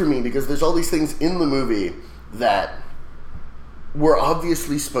weird for me because there's all these things in the movie that were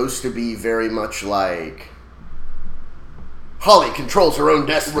obviously supposed to be very much like Holly controls her own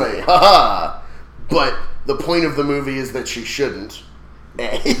destiny. Right. Haha. But the point of the movie is that she shouldn't.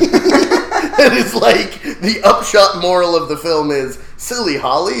 And it's like the upshot moral of the film is, silly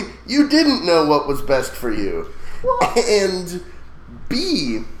Holly, you didn't know what was best for you. And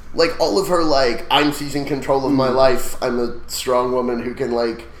B, like all of her like, I'm seizing control of my life, I'm a strong woman who can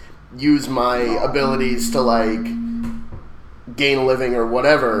like use my abilities to like gain a living or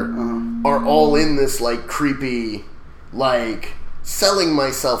whatever, are all in this like creepy like selling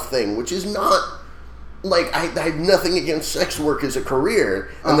myself thing, which is not like, I have nothing against sex work as a career,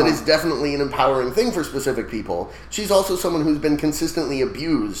 and that is definitely an empowering thing for specific people. She's also someone who's been consistently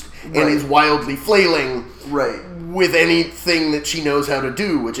abused and is wildly flailing with anything that she knows how to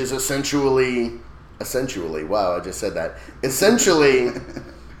do, which is essentially, wow, I just said that, essentially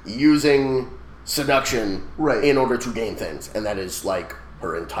using seduction in order to gain things, and that is like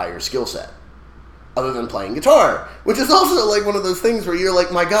her entire skill set, other than playing guitar, which is also like one of those things where you're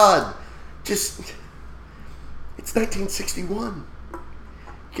like, my god, just... It's 1961. You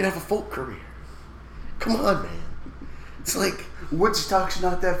can have a folk career. Come on, man. It's like... Woodstock's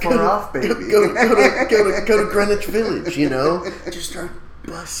not that far off, baby. Go to Greenwich Village, you know? Just start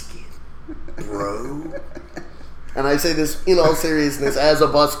busking, bro. And I say this in all seriousness as a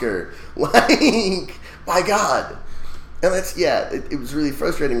busker. Like, by God. And that's, it was really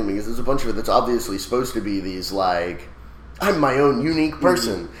frustrating to me because there's a bunch of it that's obviously supposed to be these, like... I'm my own unique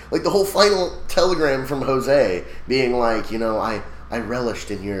person. Like the whole final telegram from Jose being like, you know, I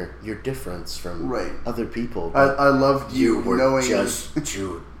relished in your difference from other people. I loved you were knowing just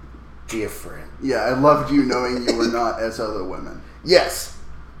too different. Yeah, I loved you knowing you were not as other women. Yes.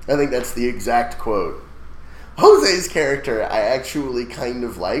 I think that's the exact quote. Jose's character I actually kind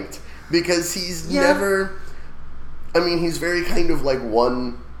of liked because he's never... I mean, he's very kind of like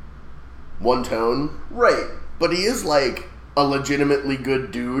one tone. Right. But he is like a legitimately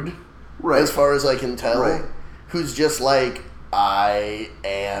good dude, as far as I can tell, who's just like, I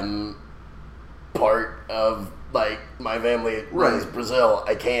am part of, like, my family runs Brazil.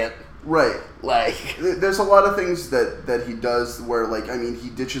 I can't. Like... There's a lot of things that he does where, like, I mean, he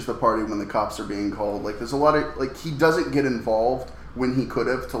ditches the party when the cops are being called. Like, there's a lot of, like, he doesn't get involved when he could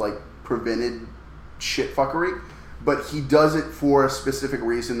have to, like, prevented shit fuckery. But he does it for a specific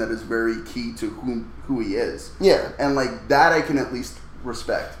reason that is very key to who he is. Yeah. And, like, that I can at least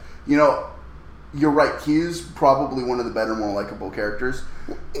respect. You know, you're right. He is probably one of the better, more likable characters.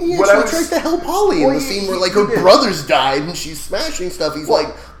 Yeah, he tries to help Holly in the scene where, like, her brothers died and she's smashing stuff. He's like,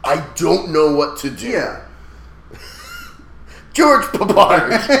 I don't know what to do. Yeah. George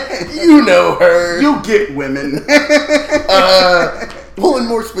Papard, you know her. You get women. Well, and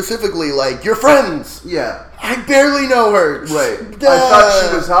more specifically, like, your friends. Yeah. I barely know her. Right. I thought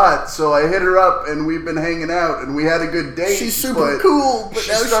she was hot, so I hit her up, and we've been hanging out, and we had a good date. She's super cool, but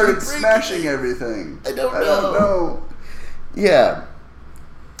she now started smashing everything. I don't know. Yeah.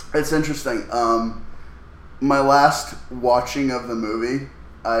 It's interesting. My last watching of the movie,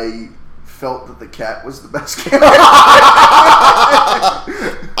 I felt that the cat was the best character.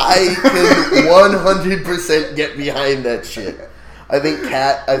 I can 100% get behind that shit. I think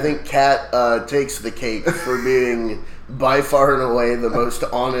Cat takes the cake for being by far and away the most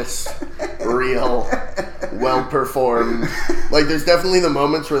honest, real, well performed. Like, there's definitely the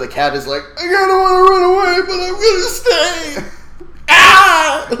moments where the cat is like, I kinda wanna run away, but I'm gonna stay.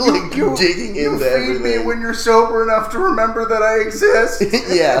 Ah! Like, digging into everything. You feed me when you're sober enough to remember that I exist.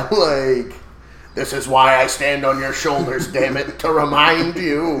 Yeah, like, this is why I stand on your shoulders, damn it, to remind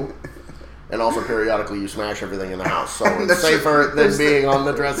you. And also, periodically, you smash everything in the house, so it's safer than being on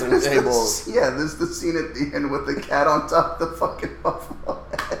the dressing table. There's the scene at the end with the cat on top of the fucking buffalo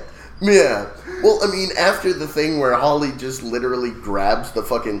head. Yeah. Well, I mean, after the thing where Holly just literally grabs the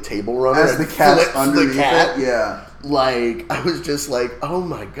fucking table runner as and the cat's flips underneath the cat, it, yeah. Like, I was just like, oh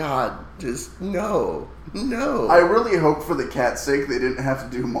my god, just no. I really hope for the cat's sake they didn't have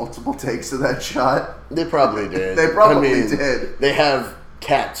to do multiple takes of that shot. They probably did. They probably did. They have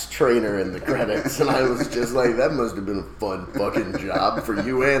Cat's trainer in the credits, and I was just like, that must have been a fun fucking job for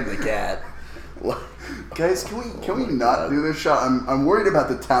you and the cat. Guys, can we not do this shot? I'm worried about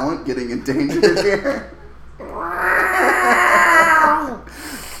the talent getting endangered here.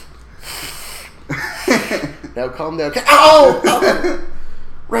 Now calm down. Ow!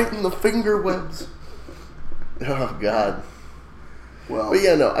 Right in the finger webs. Oh god. Well, but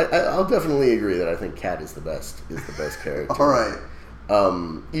yeah, no, I'll definitely agree that I think Cat is the best character. All right.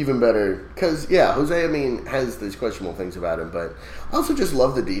 Even better, because, yeah, Jose, I mean, has these questionable things about him, but I also just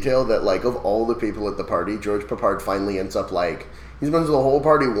love the detail that, like, of all the people at the party, George Peppard finally ends up, like, he spends the whole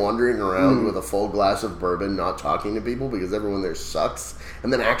party wandering around with a full glass of bourbon, not talking to people because everyone there sucks,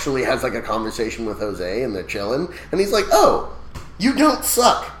 and then actually has, like, a conversation with Jose, and they're chilling, and he's like, oh, you don't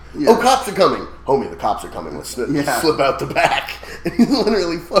suck. Yeah. Oh, cops are coming. Homie, the cops are coming. Let's slip out the back. And he's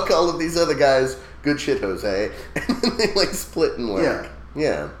literally, fuck all of these other guys. Good shit, Jose. And then they, like, split and work.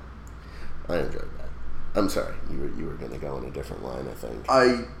 Yeah. I enjoyed that. I'm sorry. You were going to go in a different line, I think.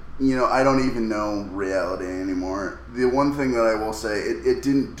 I don't even know reality anymore. The one thing that I will say, it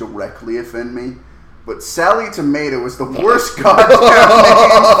didn't directly offend me, but Sally Tomato was the worst goddamn name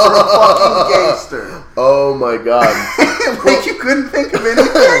for a fucking gangster. Oh my god. Like, you couldn't think of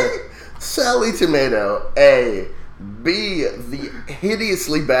anything? Sally Tomato, A. B. The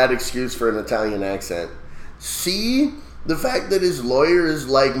hideously bad excuse for an Italian accent. C. The fact that his lawyer is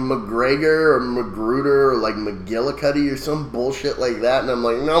like McGregor or Magruder or like McGillicuddy or some bullshit like that. And I'm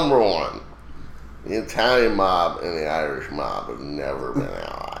like, number one, the Italian mob and the Irish mob have never been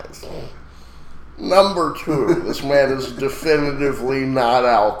allies. Number two, this man is definitively not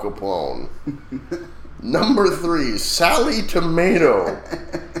Al Capone. Number three, Sally Tomato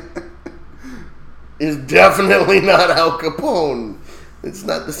is definitely not Al Capone. It's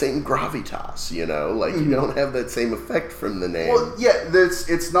not the same gravitas, you know? Like, you don't have that same effect from the name. Well, yeah,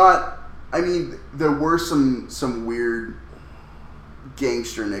 it's not... I mean, there were some weird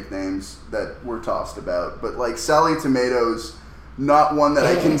gangster nicknames that were tossed about, but, like, Sally Tomato's not one that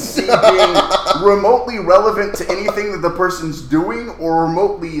I can see being remotely relevant to anything that the person's doing or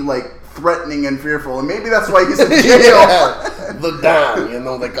remotely, like, threatening and fearful, and maybe that's why he's in jail. Yeah, the Don, you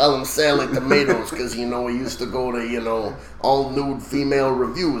know, they call him Sally Tomatoes because, you know, he used to go to, you know, all-nude female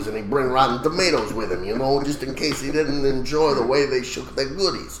reviews and he'd bring rotten tomatoes with him, you know, just in case he didn't enjoy the way they shook their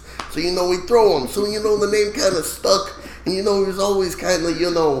goodies. So, you know, he'd throw them. So, you know, the name kind of stuck, and, you know, he was always kind of,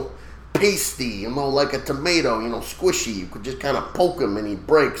 you know, pasty, you know, like a tomato, you know, squishy. You could just kind of poke him and he'd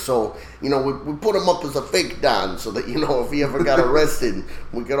break. So, you know, we put him up as a fake Don so that, you know, if he ever got arrested,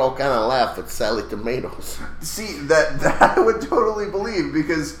 we could all kind of laugh at Sally Tomatoes. See, that I would totally believe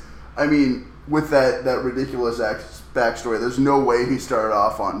because, I mean, with that ridiculous backstory, there's no way he started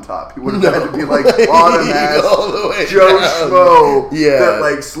off on top. He would have had to be like bottom ass Joe Schmo that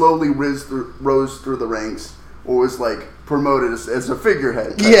like slowly rose through the ranks or was like promoted as a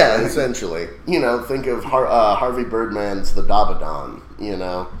figurehead. Yeah, essentially. You know, think of Harvey Birdman's The Dabadon, you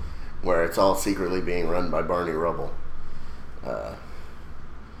know, where it's all secretly being run by Barney Rubble.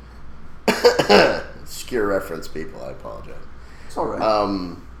 Obscure reference, people, I apologize. It's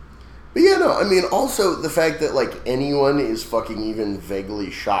alright. But yeah, no, I mean, also the fact that, like, anyone is fucking even vaguely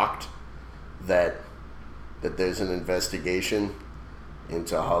shocked that there's an investigation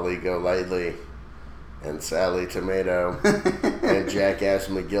into Holly Golightly and Sally Tomato and Jackass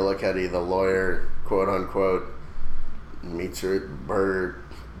McGillicuddy, the lawyer, quote-unquote, meets her at Burger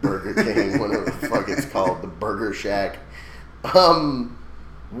King, whatever the fuck it's called, the Burger Shack.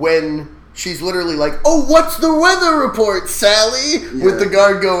 When she's literally like, oh, what's the weather report, Sally? Yeah. With the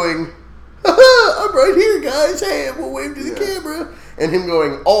guard going, I'm right here, guys. Hey, we'll wave to the camera. And him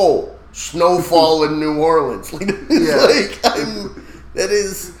going, oh, snowfall in New Orleans. Like, that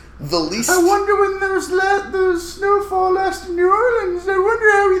is the least. I wonder when those snowfall last in New Orleans. I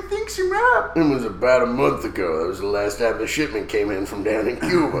wonder how he thinks him up. It was about a month ago. That was the last time the shipment came in from down in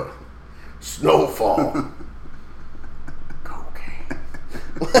Cuba. Snowfall. Cocaine.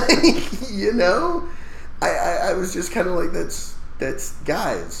 Like, you know, I was just kind of like, that's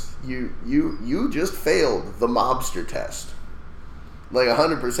guys, you just failed the mobster test. Like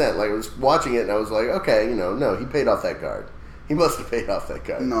 100%. Like, I was watching it and I was like, okay, you know, no, he paid off that guard. He must have paid off that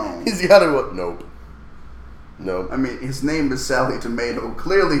guard. No. He's got to. Nope. I mean, his name is Sally Tomato.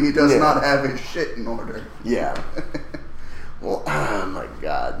 Clearly, he does not have his shit in order. Yeah. Well, oh my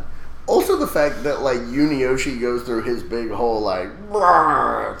god. Also, the fact that, like, Yunioshi goes through his big whole, like,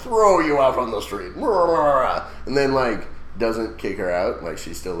 throw you out on the street, and then, like, doesn't kick her out. Like,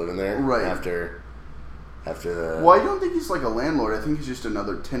 she's still living there. Right. After the... Well, I don't think he's like a landlord. I think he's just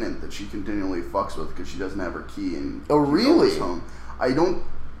another tenant that she continually fucks with because she doesn't have her key and oh, really? Home. I don't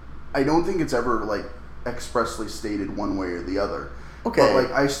think it's ever like expressly stated one way or the other. Okay. But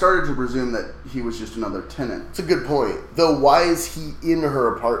like I started to presume that he was just another tenant. It's a good point. Though, why is he in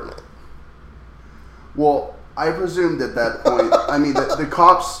her apartment? Well, I presumed at that point. I mean, the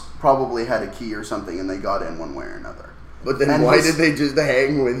cops probably had a key or something, and they got in one way or another. But then why did they just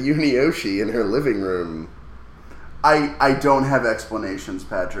hang with Yunioshi in her living room? I don't have explanations,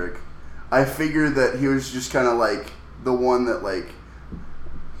 Patrick. I figured that he was just kind of like the one that like...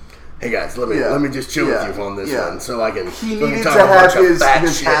 Hey guys, let me just chill with you on this one so I can... He needed to have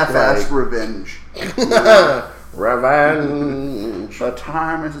his half-assed revenge. Revenge. The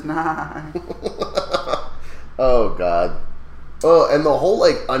time is nigh. Oh, God. Oh, and the whole,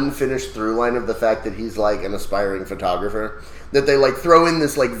 like, unfinished through line of the fact that he's, like, an aspiring photographer. That they, like, throw in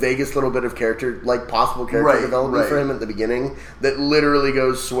this, like, vaguest little bit of character, like, possible character development for him at the beginning that literally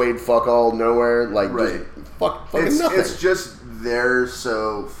goes swayed fuck all nowhere. Like, just fucking nothing. It's just there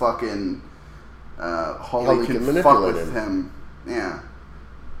so fucking Holly can can manipulate fuck with him. Yeah.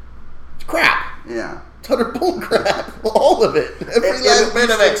 It's crap. Yeah. It's utter bullcrap. All of it. Every last bit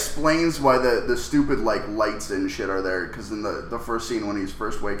of it. Explains why the stupid like lights and shit are there. Because in the first scene when he's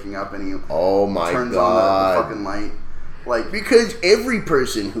first waking up and he turns on the fucking light. Like, because every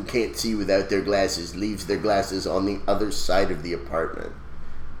person who can't see without their glasses leaves their glasses on the other side of the apartment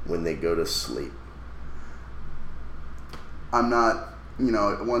when they go to sleep. I'm not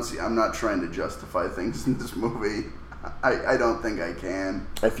trying to justify things in this movie. I don't think I can.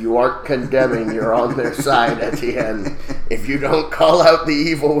 If you aren't condemning, you're on their side at the end. If you don't call out the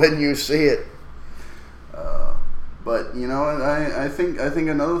evil when you see it. But you know, I think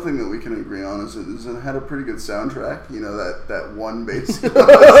another thing that we can agree on is it had a pretty good soundtrack. You know, that one basic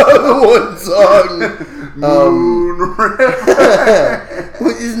one song, Moon River,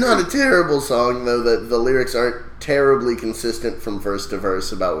 which is not a terrible song, though. That the lyrics aren't terribly consistent from verse to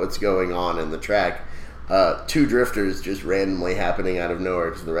verse about what's going on in the track. Two drifters just randomly happening out of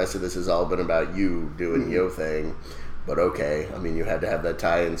nowhere, because the rest of this has all been about you doing yo thing. But okay, I mean, you had to have that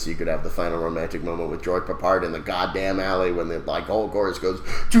tie-in so you could have the final romantic moment with George Papard in the goddamn alley when the like whole chorus goes,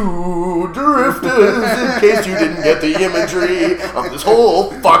 "Two drifters," in case you didn't get the imagery of this whole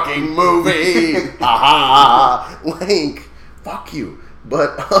fucking movie. Ha ha! Like, fuck you.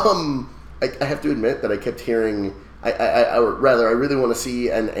 But I have to admit that I kept hearing. I really want to see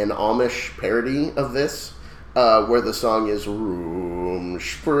an Amish parody of this. Where the song is Rumspringa,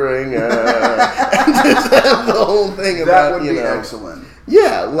 and just have the whole thing about, that would be excellent.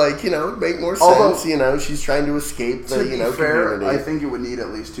 Yeah, like, make more sense. She's trying to escape the, fair, community. I think it would need at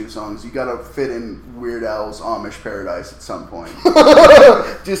least two songs. You gotta fit in Weird Al's Amish Paradise at some point.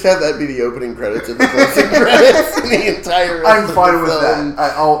 Just have that be the opening credits and the closing credits and the entire rest I'm fine of the with film.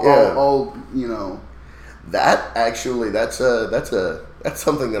 that. I'll That actually, that's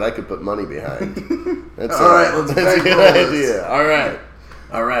something that I could put money behind. That's all right, let's that's a good idea. All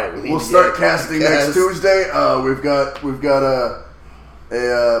right. We'll start casting next Tuesday. We've got a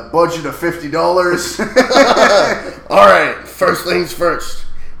budget of $50. All right. First things first.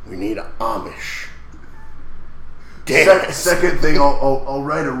 We need Amish. Second thing, I'll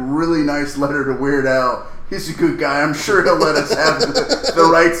write a really nice letter to Weird Al. He's a good guy. I'm sure he'll let us have the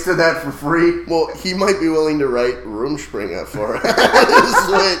rights to that for free. Well, he might be willing to write Rumspringa for us,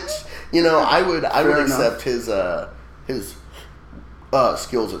 which, I would accept his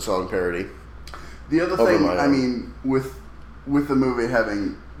skills at song parody. The other thing, I mean, with the movie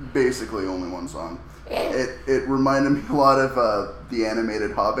having basically only one song, it reminded me a lot of the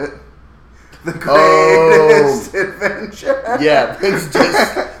animated Hobbit, The Greatest Adventure. Yeah, it's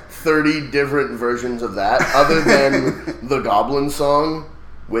just 30 different versions of that, other than the Goblin song,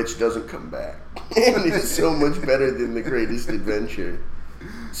 which doesn't come back. And it's so much better than The Greatest Adventure.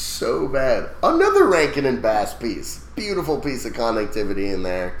 So bad. Another Rankin and Bass piece. Beautiful piece of connectivity in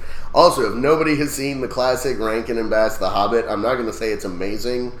there. Also, if nobody has seen the classic Rankin and Bass The Hobbit, I'm not going to say it's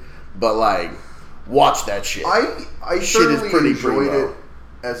amazing, but like, watch that shit. I shit is pretty enjoyed primo. it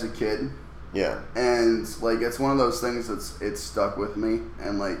as a kid. Yeah. And like it's one of those things it's stuck with me,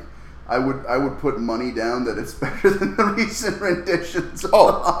 and like I would put money down that it's better than the recent renditions of The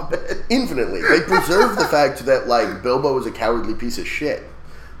Hobbit. Infinitely. They preserve the fact that like Bilbo is a cowardly piece of shit.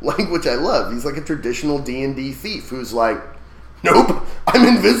 Like, which I love. He's like a traditional D&D thief who's like, nope, I'm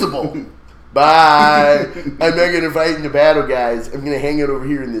invisible. Bye. I'm not going to fight in the battle, guys. I'm going to hang out over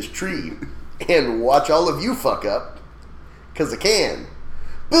here in this tree and watch all of you fuck up. Because I can.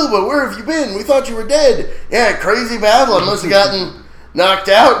 Bilbo, where have you been? We thought you were dead. Yeah, crazy battle. I must have gotten knocked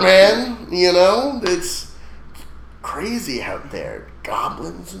out, man. You know? It's crazy out there.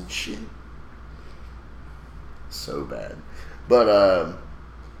 Goblins and shit. So bad. But,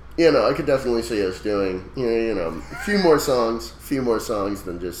 you know, I could definitely see us doing, you know, a few more songs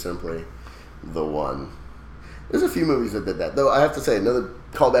than just simply the one. There's a few movies that did that, though. I have to say, another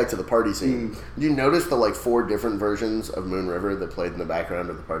callback to the party scene. Did you notice the like 4 different versions of Moon River that played in the background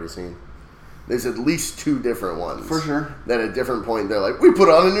of the party scene? There's at least 2 different ones. For sure. Then at a different point, they're like, we put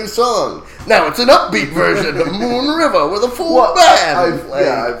on a new song. Now it's an upbeat version of Moon River with a full band.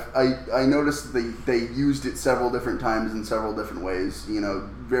 I noticed they used it several different times in several different ways. You know,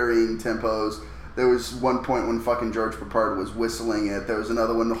 varying tempos. There was one point when fucking George Papard was whistling it. There was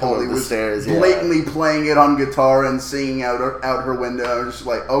another one Holly was blatantly playing it on guitar and singing out her window. I was just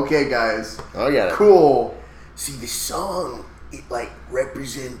like, okay, guys. I get it. Cool. See, the song, it like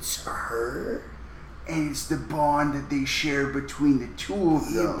represents her. And it's the bond that they share between the two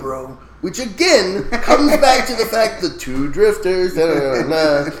of them. Yeah, bro. Which again comes back to the fact that 2 drifters.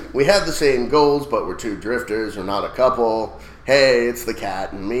 We have the same goals, but we're 2 drifters. We're not a couple. Hey, it's the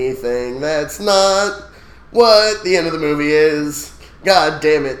cat and me thing. That's not what the end of the movie is. God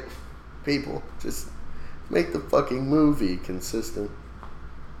damn it. People, just make the fucking movie consistent.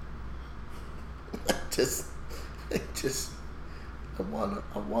 I wanna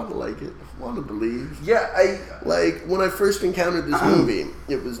like it. I wanna believe. Yeah, like when I first encountered this movie,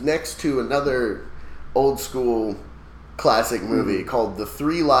 it was next to another old school classic movie called The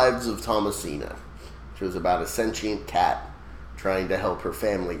 3 Lives of Thomasina, which was about a sentient cat trying to help her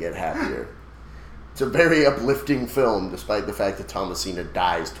family get happier. It's a very uplifting film, despite the fact that Thomasina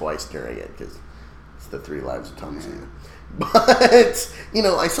dies twice during it, because it's The 3 Lives of Thomasina. But, you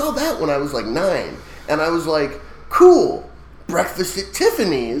know, I saw that when I was like 9, and I was like, cool, Breakfast at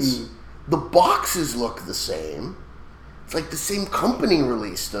Tiffany's, the boxes look the same. It's like the same company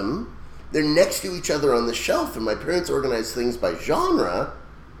released them. They're next to each other on the shelf, and my parents organized things by genre.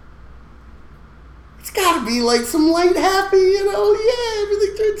 It's gotta be like some light, happy, you know, yeah,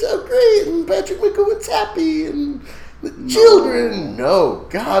 everything turns out great, and Patrick McGowan's happy, and the children. No,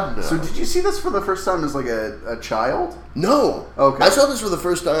 God, no. So did you see this for the first time as like a child? No. Okay. I saw this for the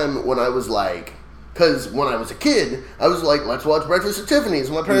first time when I was like, because when I was a kid, I was like, let's watch Breakfast at Tiffany's.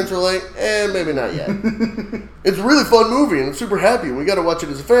 And my parents were like, maybe not yet. It's a really fun movie, and I'm super happy, and we got to watch it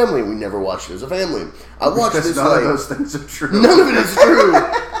as a family. We never watched it as a family. I watched this none of those things are true. None of it is true.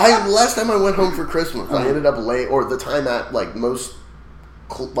 Last time I went home for Christmas, I ended up late, or the time at like most,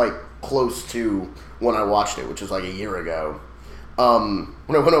 close to when I watched it, which was like a year ago. When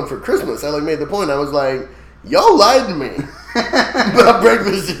I went home for Christmas, I like made the point. I was like, y'all lied to me about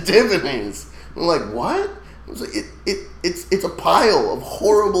Breakfast at Tiffany's. I'm like, what? I was like, it's a pile of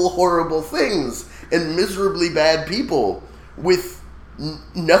horrible things and miserably bad people with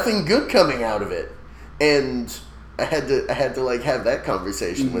nothing good coming out of it. And I had to like have that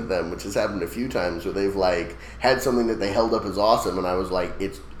conversation with them, which has happened a few times where they've like had something that they held up as awesome, and I was like,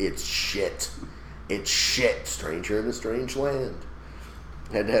 it's shit. It's shit. Stranger in a Strange Land.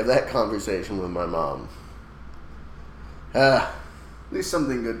 I had to have that conversation with my mom. At least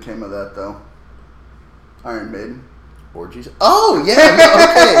something good came of that, though. Iron Maiden. Orgies. Oh, yeah. No,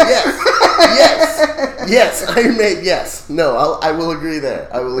 okay, yes, Iron Maiden, yes. No, I will agree there.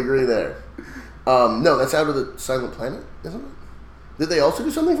 No, that's Out of the Silent Planet, isn't it? Did they also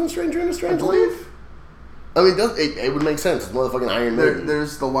do something from Stranger in a Strange Land? I mean, it would make sense. It's motherfucking Iron Maiden.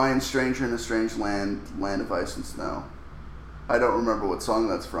 There's the line Stranger in a Strange Land, Land of Ice and Snow. I don't remember what song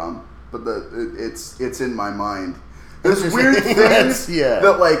that's from, but it's in my mind. There's weird things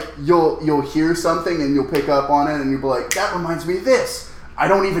that like you'll hear something and you'll pick up on it and you'll be like, that reminds me of this. I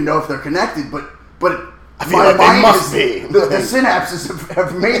don't even know if they're connected, but I feel like they must be. The synapses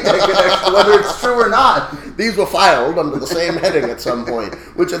have made that connection, whether it's true or not. These were filed under the same heading at some point,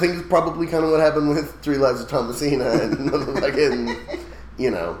 which I think is probably kind of what happened with Three Lives of Thomasina and fucking,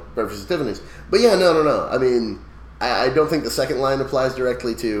 Breakfast at Tiffany's. But yeah, no. I mean, I don't think the second line applies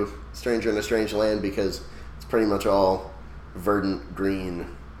directly to Stranger in a Strange Land because it's pretty much all verdant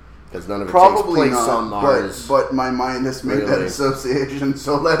green. Because none of it takes place on Mars. But my mind has made that association,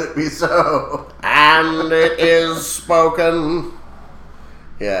 so let it be so. And it is spoken.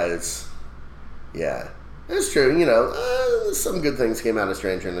 It's true. Some good things came out of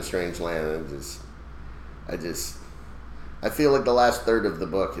Stranger in a Strange Land. I feel like the last third of the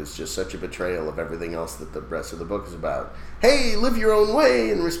book is just such a betrayal of everything else that the rest of the book is about. Hey, live your own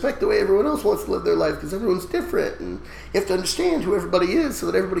way and respect the way everyone else wants to live their life because everyone's different. And you have to understand who everybody is so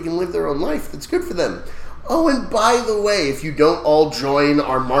that everybody can live their own life that's good for them. Oh, and by the way, if you don't all join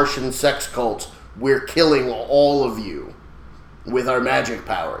our Martian sex cult, we're killing all of you with our magic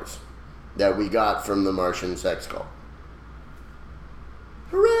powers that we got from the Martian sex cult.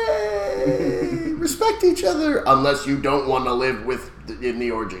 Hooray! Respect each other, unless you don't want to live in the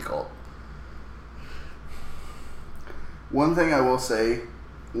orgy cult. One thing I will say,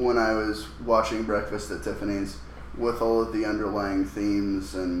 when I was watching Breakfast at Tiffany's, with all of the underlying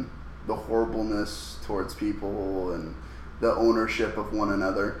themes and the horribleness towards people and the ownership of one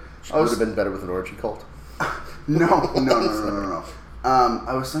another, it would have been better with an orgy cult. No.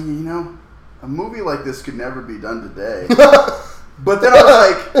 I was thinking, a movie like this could never be done today. But then I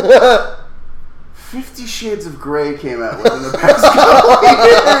was like, 50 Shades of Grey came out within the past couple of years.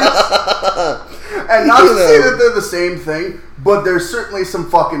 And not to say that they're the same thing, but there's certainly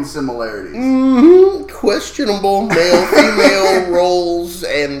some fucking similarities. Mm-hmm. Questionable male-female roles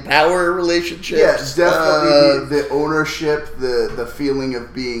and power relationships. Yes, definitely the ownership, the feeling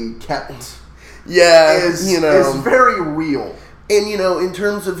of being kept. Yeah, is very real. And, in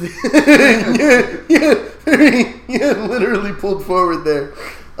terms of literally pulled forward there.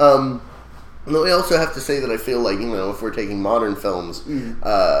 I also have to say that I feel like, if we're taking modern films,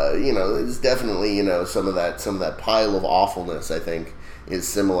 it's definitely, some of that pile of awfulness, I think, is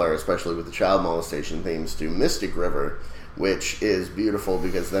similar, especially with the child molestation themes, to Mystic River, which is beautiful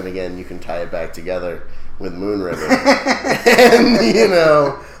because then again, you can tie it back together with Moon River. And,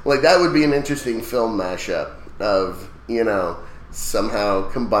 that would be an interesting film mashup of, somehow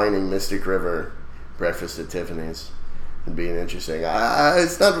combining Mystic River, Breakfast at Tiffany's, and being interesting.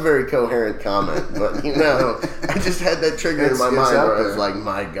 It's not a very coherent comment, but I just had that trigger in my mind where I was like,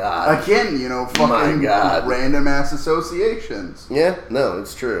 my God. Again, fucking random ass associations. Yeah, no,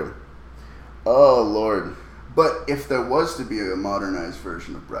 it's true. Oh, Lord. But if there was to be a modernized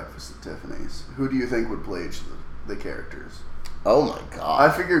version of Breakfast at Tiffany's, who do you think would play the characters? Oh, my God.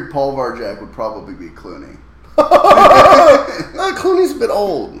 I figured Paul Varjak would probably be Clooney. Clooney's a bit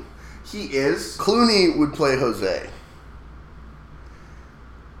old. He is. Clooney would play Jose.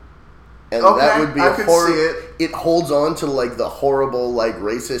 And okay, that would be I could see it. It holds on to the horrible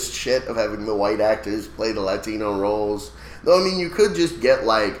racist shit of having the white actors play the Latino roles. Though I mean you could just get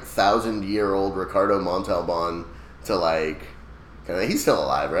 1,000-year-old Ricardo Montalban to he's still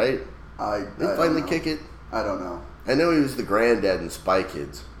alive, right? I finally kick it. I don't know. I know he was the granddad in Spy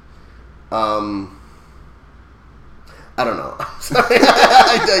Kids. I don't know. Sorry,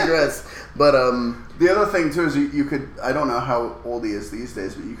 I digress. But the other thing too is you could, I don't know how old he is these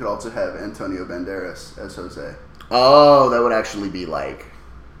days, but you could also have Antonio Banderas as Jose. Oh, that would actually be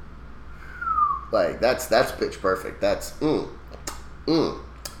that's pitch perfect. That's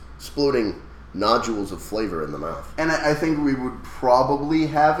exploding nodules of flavor in the mouth. And I think we would probably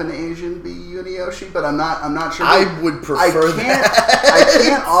have an Asian be Yunioshi, but I'm not sure. I would prefer that. I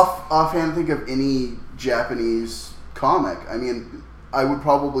can't offhand think of any Japanese comic. I mean, I would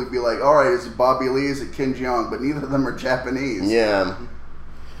probably be like, all right, is it Bobby Lee, is it Kim Jong? But neither of them are Japanese. Yeah.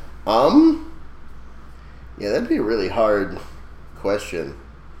 Yeah, that'd be a really hard question.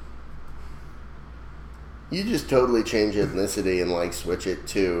 You just totally change ethnicity and switch it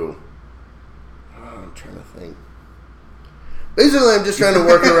to. I'm trying to think. Basically, I'm just trying to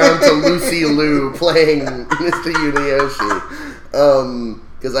work around to Lucy Liu playing Mr. Yunioshi.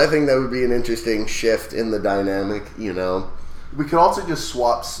 Because I think that would be an interesting shift in the dynamic, We could also just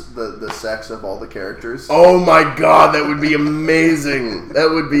swap the sex of all the characters. Oh my God, that would be amazing.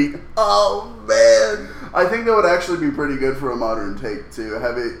 That would be. Oh man. I think that would actually be pretty good for a modern take too.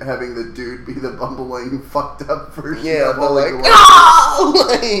 Having the dude be the bumbling, fucked up version. Yeah, but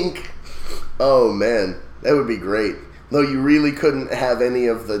oh man, that would be great. Though you really couldn't have any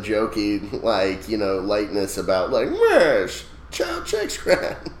of the jokey, lightness about Mesh, child check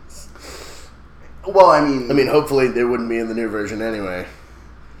scraps. Well, I mean, hopefully they wouldn't be in the new version anyway.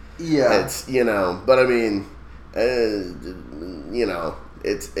 Yeah, it's but I mean,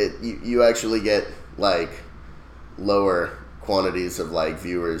 you actually get like lower quantities of like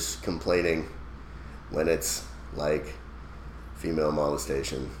viewers complaining when it's like female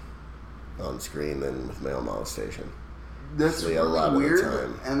molestation on screen than with male molestation. That's really a lot weird, of the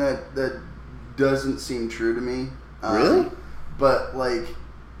time. And that doesn't seem true to me. Really? But like,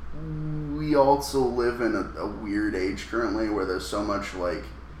 we also live in a weird age currently where there's so much like,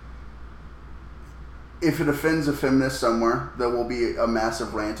 if it offends a feminist somewhere, there will be a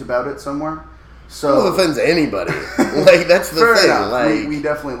massive rant about it somewhere. So well, it offends anybody. Like, that's the thing. Enough. Like, we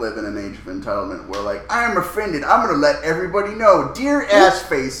definitely live in an age of entitlement where, like, I am offended. I'm going to let everybody know. Dear ass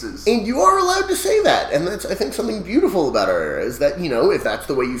faces. And you are allowed to say that. And that's, I think, something beautiful about our era is that, if that's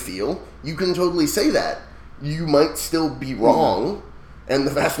the way you feel, you can totally say that. You might still be wrong, and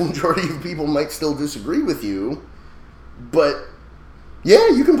the vast majority of people might still disagree with you, but, yeah,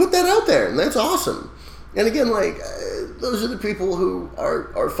 you can put that out there, and that's awesome. And again, like, those are the people who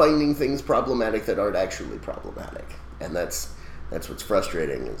are finding things problematic that aren't actually problematic. And that's what's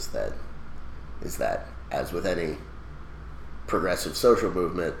frustrating is that, as with any progressive social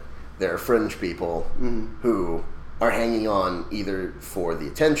movement, there are fringe people who are hanging on either for the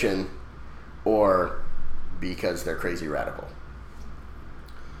attention or because they're crazy radical.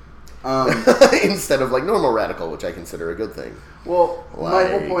 Instead of, like, normal radical, which I consider a good thing. Well, my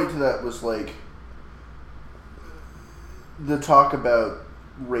whole point to that was, like, the talk about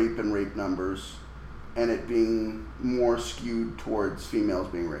rape and rape numbers and it being more skewed towards females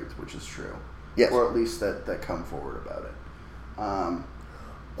being raped, which is true. Yes. Or at least that come forward about it.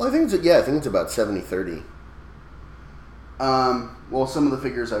 Well, I think it's about 70-30. Well, some of the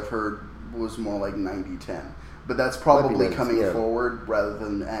figures I've heard was more like 90-10. But that's probably coming forward rather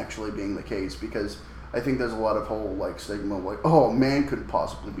than actually being the case, because I think there's a lot of whole, like, stigma of, like, oh, a man couldn't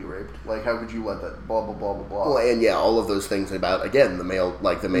possibly be raped. Like, how could you let that, blah, blah, blah, blah, blah. Well, and yeah, all of those things about, again, the male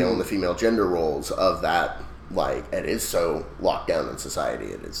and the female gender roles of that, like, it is so locked down in society.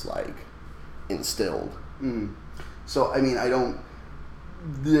 It is, like, instilled. So, I mean,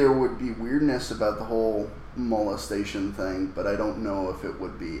 there would be weirdness about the whole molestation thing, but I don't know if it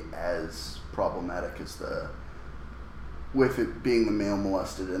would be as problematic as with it being the male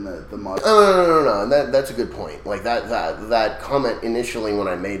molested and the mother. No. And that's a good point. Like, that comment initially when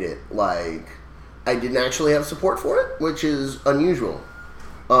I made it, like, I didn't actually have support for it, which is unusual.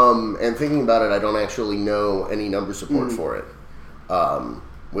 And thinking about it, I don't actually know any number support for it,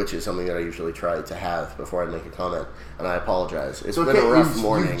 which is something that I usually try to have before I make a comment. And I apologize. It's been a rough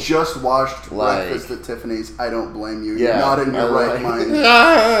morning. You just watched Breakfast at Tiffany's. I don't blame you. You're not in your right mind.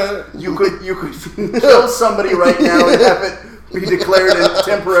 You could kill somebody right now and have it be declared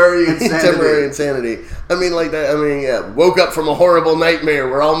temporary insanity. Temporary insanity. I mean, like that. I mean, yeah. Woke up from a horrible nightmare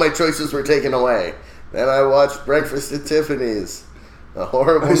where all my choices were taken away. Then I watched Breakfast at Tiffany's. A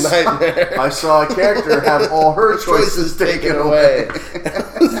horrible nightmare. I saw a character have all her choices taken away.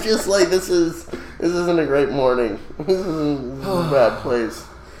 It's just like, this isn't a great morning. This is a bad place.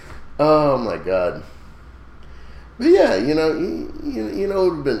 Oh my god. But yeah, you know, it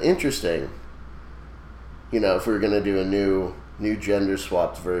would have been interesting. If we were gonna do a new gender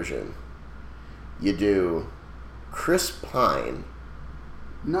swapped version, you do Chris Pine.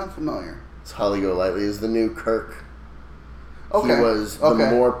 Not familiar. It's Holly Golightly is the new Kirk. Okay. He was the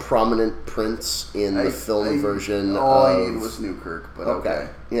more prominent prince in the film version. All I needed was Newkirk, but okay.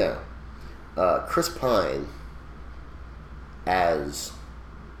 Yeah. Chris Pine as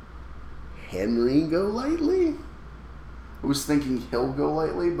Henry Golightly? I was thinking Hill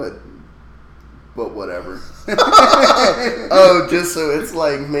Golightly, but whatever. Oh, just so it's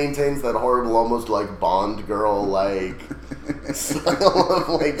like maintains that horrible, almost like Bond girl like style of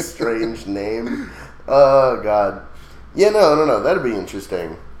like strange name. Oh god. Yeah, no. That'd be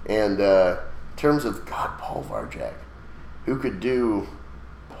interesting. And in terms of Paul Varjak, who could do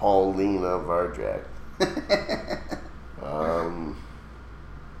Paulina Varjak?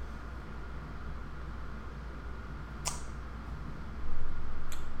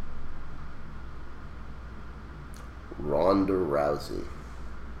 Ronda Rousey.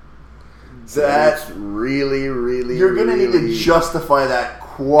 That's really, really. You're gonna need to justify that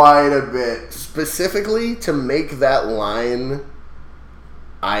quite a bit. Specifically to make that line,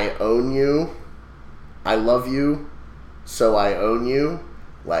 I own you, I love you, so I own you,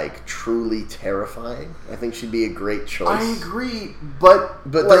 like, truly terrifying. I think she'd be a great choice. I agree, but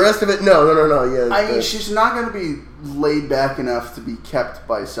like, the rest of it, no. Yeah, I mean, she's not going to be laid back enough to be kept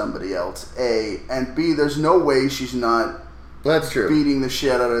by somebody else, A, and B, there's no way she's not that's true. beating the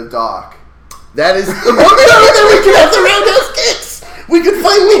shit out of Doc. That is. Then we can have the roundhouse kicks. We could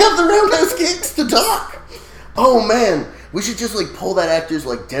finally have the roundhouse kicks to talk. Oh man, we should just like pull that actor's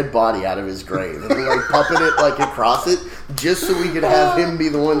like dead body out of his grave and like puppet it like across it, just so we could have him be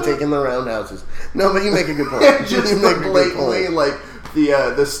the one taking the roundhouses. No, but you make a good point. Just blatantly like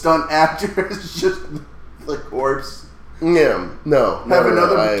the stunt actor is just the corpse. Yeah, no. Have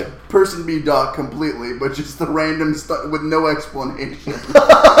another person be Doc completely, but just the random stuff with no explanation.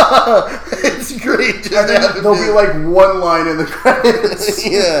 It's great. And then there'll be like one line in the credits.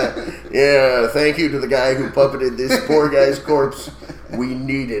 Yeah. Thank you to the guy who puppeted this poor guy's corpse. We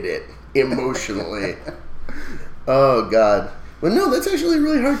needed it emotionally. Oh God. But no, that's actually a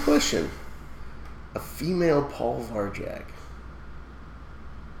really hard question. A female Paul Varjak.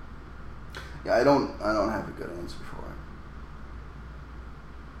 Yeah, I don't have a good answer for it.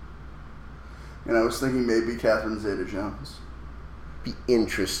 And I was thinking maybe Catherine Zeta-Jones. Be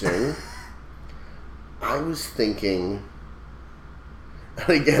interesting. I was thinking,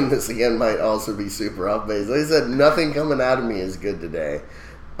 and this might also be super off base. Like I said, nothing coming out of me is good today.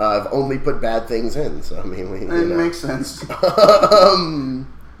 I've only put bad things in, so I mean, it makes sense.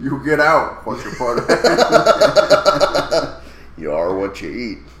 You get out once you're part of it. You are what you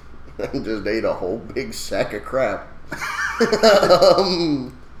eat. I just ate a whole big sack of crap.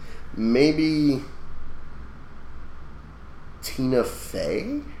 Maybe Tina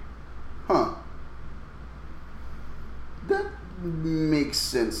Fey? Huh. That makes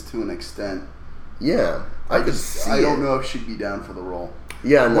sense to an extent. Yeah. I don't know if she'd be down for the role.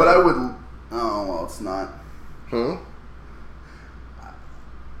 Yeah, no. What I would... Oh, well, it's not.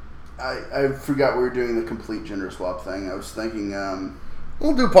 I forgot we were doing the complete gender swap thing. I was thinking...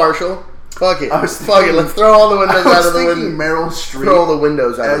 we'll do partial. Fuck it. Let's throw all the windows out of the window. Meryl Streep. Throw all the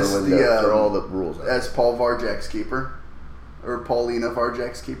windows out of the window. Throw all the rules out. As Paul Varjak's keeper. Or Paulina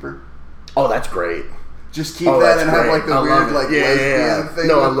Varjak's keeper. Oh, that's great. Just keep that and have like the weird like lesbian thing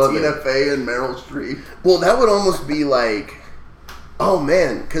with Tina Fey and Meryl Streep. Well, that would almost be like... Oh,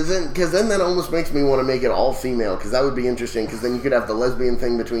 man. Because then that almost makes me want to make it all female. Because that would be interesting. Because then you could have the lesbian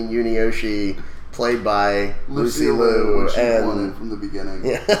thing between Yunioshi... played by Lucy Liu, which she wanted from the beginning.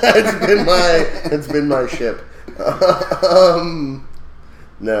 Yeah, it's been my ship.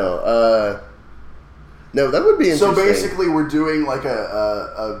 No, that would be interesting. So basically, we're doing like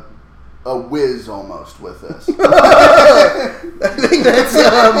a whiz almost with this. I think that's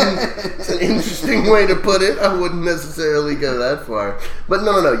an interesting way to put it. I wouldn't necessarily go that far, but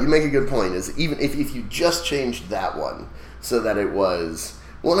no. You make a good point. Is even if you just changed that one so that it was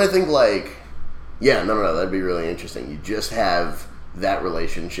well, I think like. Yeah, no, that'd be really interesting. You just have that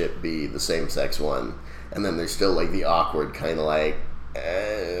relationship be the same-sex one, and then there's still, like, the awkward kind of, like,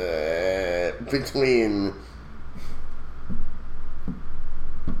 between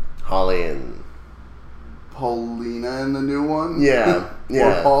Holly and... Paulina in the new one? Yeah.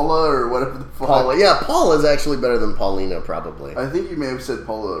 Or Paula, or whatever the fuck. Paula. Yeah, Paula's actually better than Paulina, probably. I think you may have said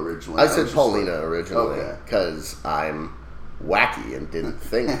Paula originally. I said Paulina originally, because I'm... wacky and didn't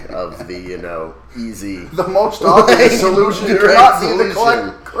think of the, easy... The most obvious solution cannot be the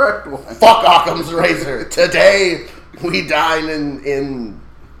correct one. Fuck Occam's razor. Today, we dine in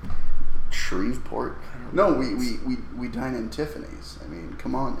Shreveport. No, we dine in Tiffany's. I mean,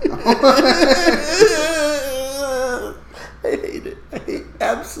 come on now. I hate it. I hate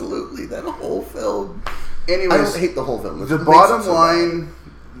absolutely that whole film. Anyways, I don't hate the whole film. The bottom line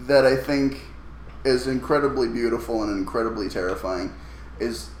that I think... is incredibly beautiful and incredibly terrifying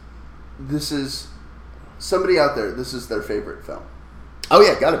is this is somebody out there, this is their favorite film. Oh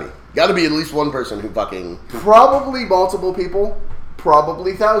yeah, gotta be at least one person who fucking... Probably multiple people,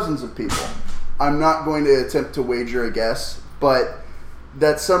 probably thousands of people. I'm not going to attempt to wager a guess, but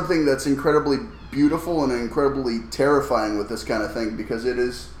that's something that's incredibly beautiful and incredibly terrifying with this kind of thing, because it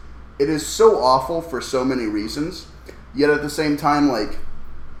is so awful for so many reasons, yet at the same time, like,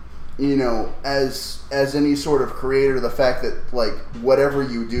 as any sort of creator, the fact that, like, whatever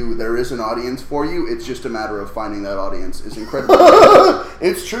you do, there is an audience for you, it's just a matter of finding that audience is incredible.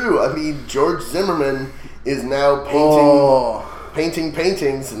 It's true. I mean, George Zimmerman is now painting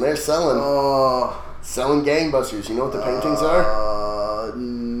paintings, and they're selling gangbusters. You know what the paintings are?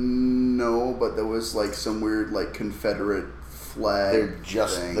 No, but there was, like, some weird, like, Confederate flag. They're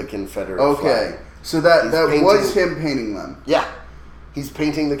just thing. the Confederate flag. Okay, so that was him painting them. Yeah. He's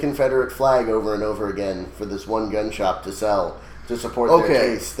painting the Confederate flag over and over again for this one gun shop to sell, to support their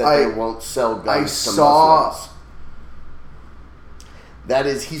case that they won't sell guns to Muslims. That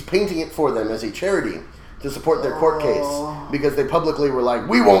is, he's painting it for them as a charity to support their court case, because they publicly were like,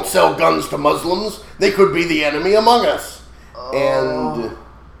 we won't sell guns to Muslims, they could be the enemy among us. And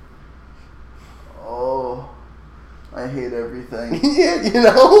I hate everything. Yeah, you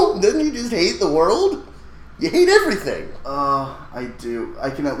know? Didn't you just hate the world? You hate everything. I do. I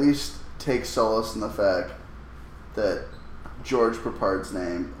can at least take solace in the fact that George Papard's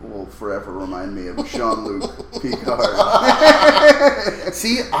name will forever remind me of Jean-Luc Picard.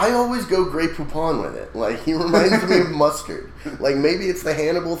 See, I always go Grey Poupon with it. Like, he reminds me of Mustard. Like, maybe it's the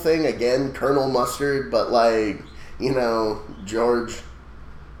Hannibal thing, again, Colonel Mustard, but like, you know, George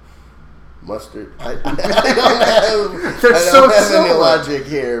Mustard. I don't have any logic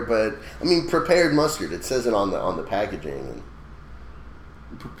here, but I mean, prepared mustard. It says it on the packaging.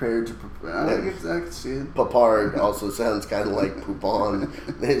 Prepared to prepare. I can see it. Papard also sounds kind of like Poupon.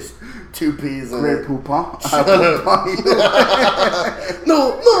 There's two P's in Grey it. Poupon.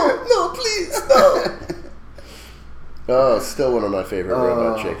 No, please, no. Oh, still one of my favorite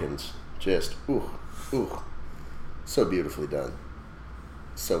robot chickens. Just, ooh, so beautifully done.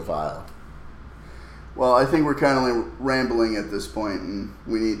 So vile. Well, I think we're kind of rambling at this point, and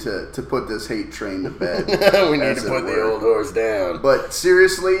we need to put this hate train to bed. We need to put the old horse down. But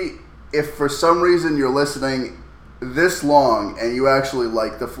seriously, if for some reason you're listening this long and you actually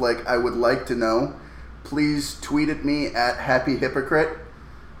like the flick, I would like to know. Please tweet at me at HappyHypocrite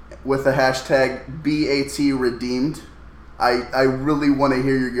with the hashtag BATRedeemed. I really want to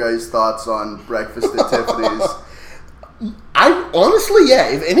hear your guys' thoughts on Breakfast at Tiffany's. I honestly, yeah,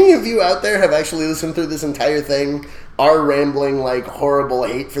 if any of you out there have actually listened through this entire thing, are rambling like horrible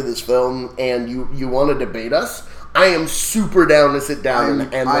hate for this film, and you want to debate us, I am super down to sit down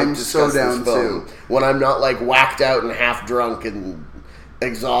and like discuss this film when I'm not like whacked out and half drunk and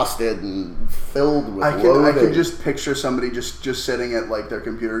exhausted and filled with loathing. I can just picture somebody just sitting at like their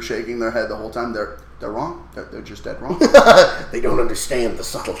computer shaking their head the whole time. They're wrong. They're just dead wrong. They don't understand the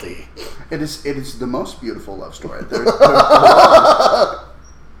subtlety. It is the most beautiful love story. They're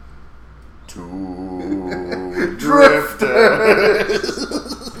Two drifters.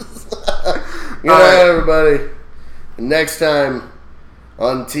 Good night, everybody. Next time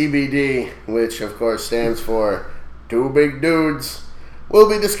on TBD, which of course stands for Two Big Dudes, we'll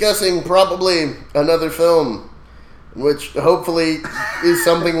be discussing probably another film, which hopefully is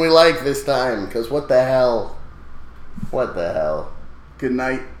something we like this time, because what the hell? What the hell? Good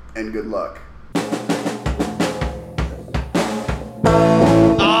night and good luck.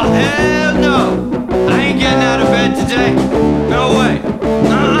 Oh, hell no! I ain't getting out of bed today.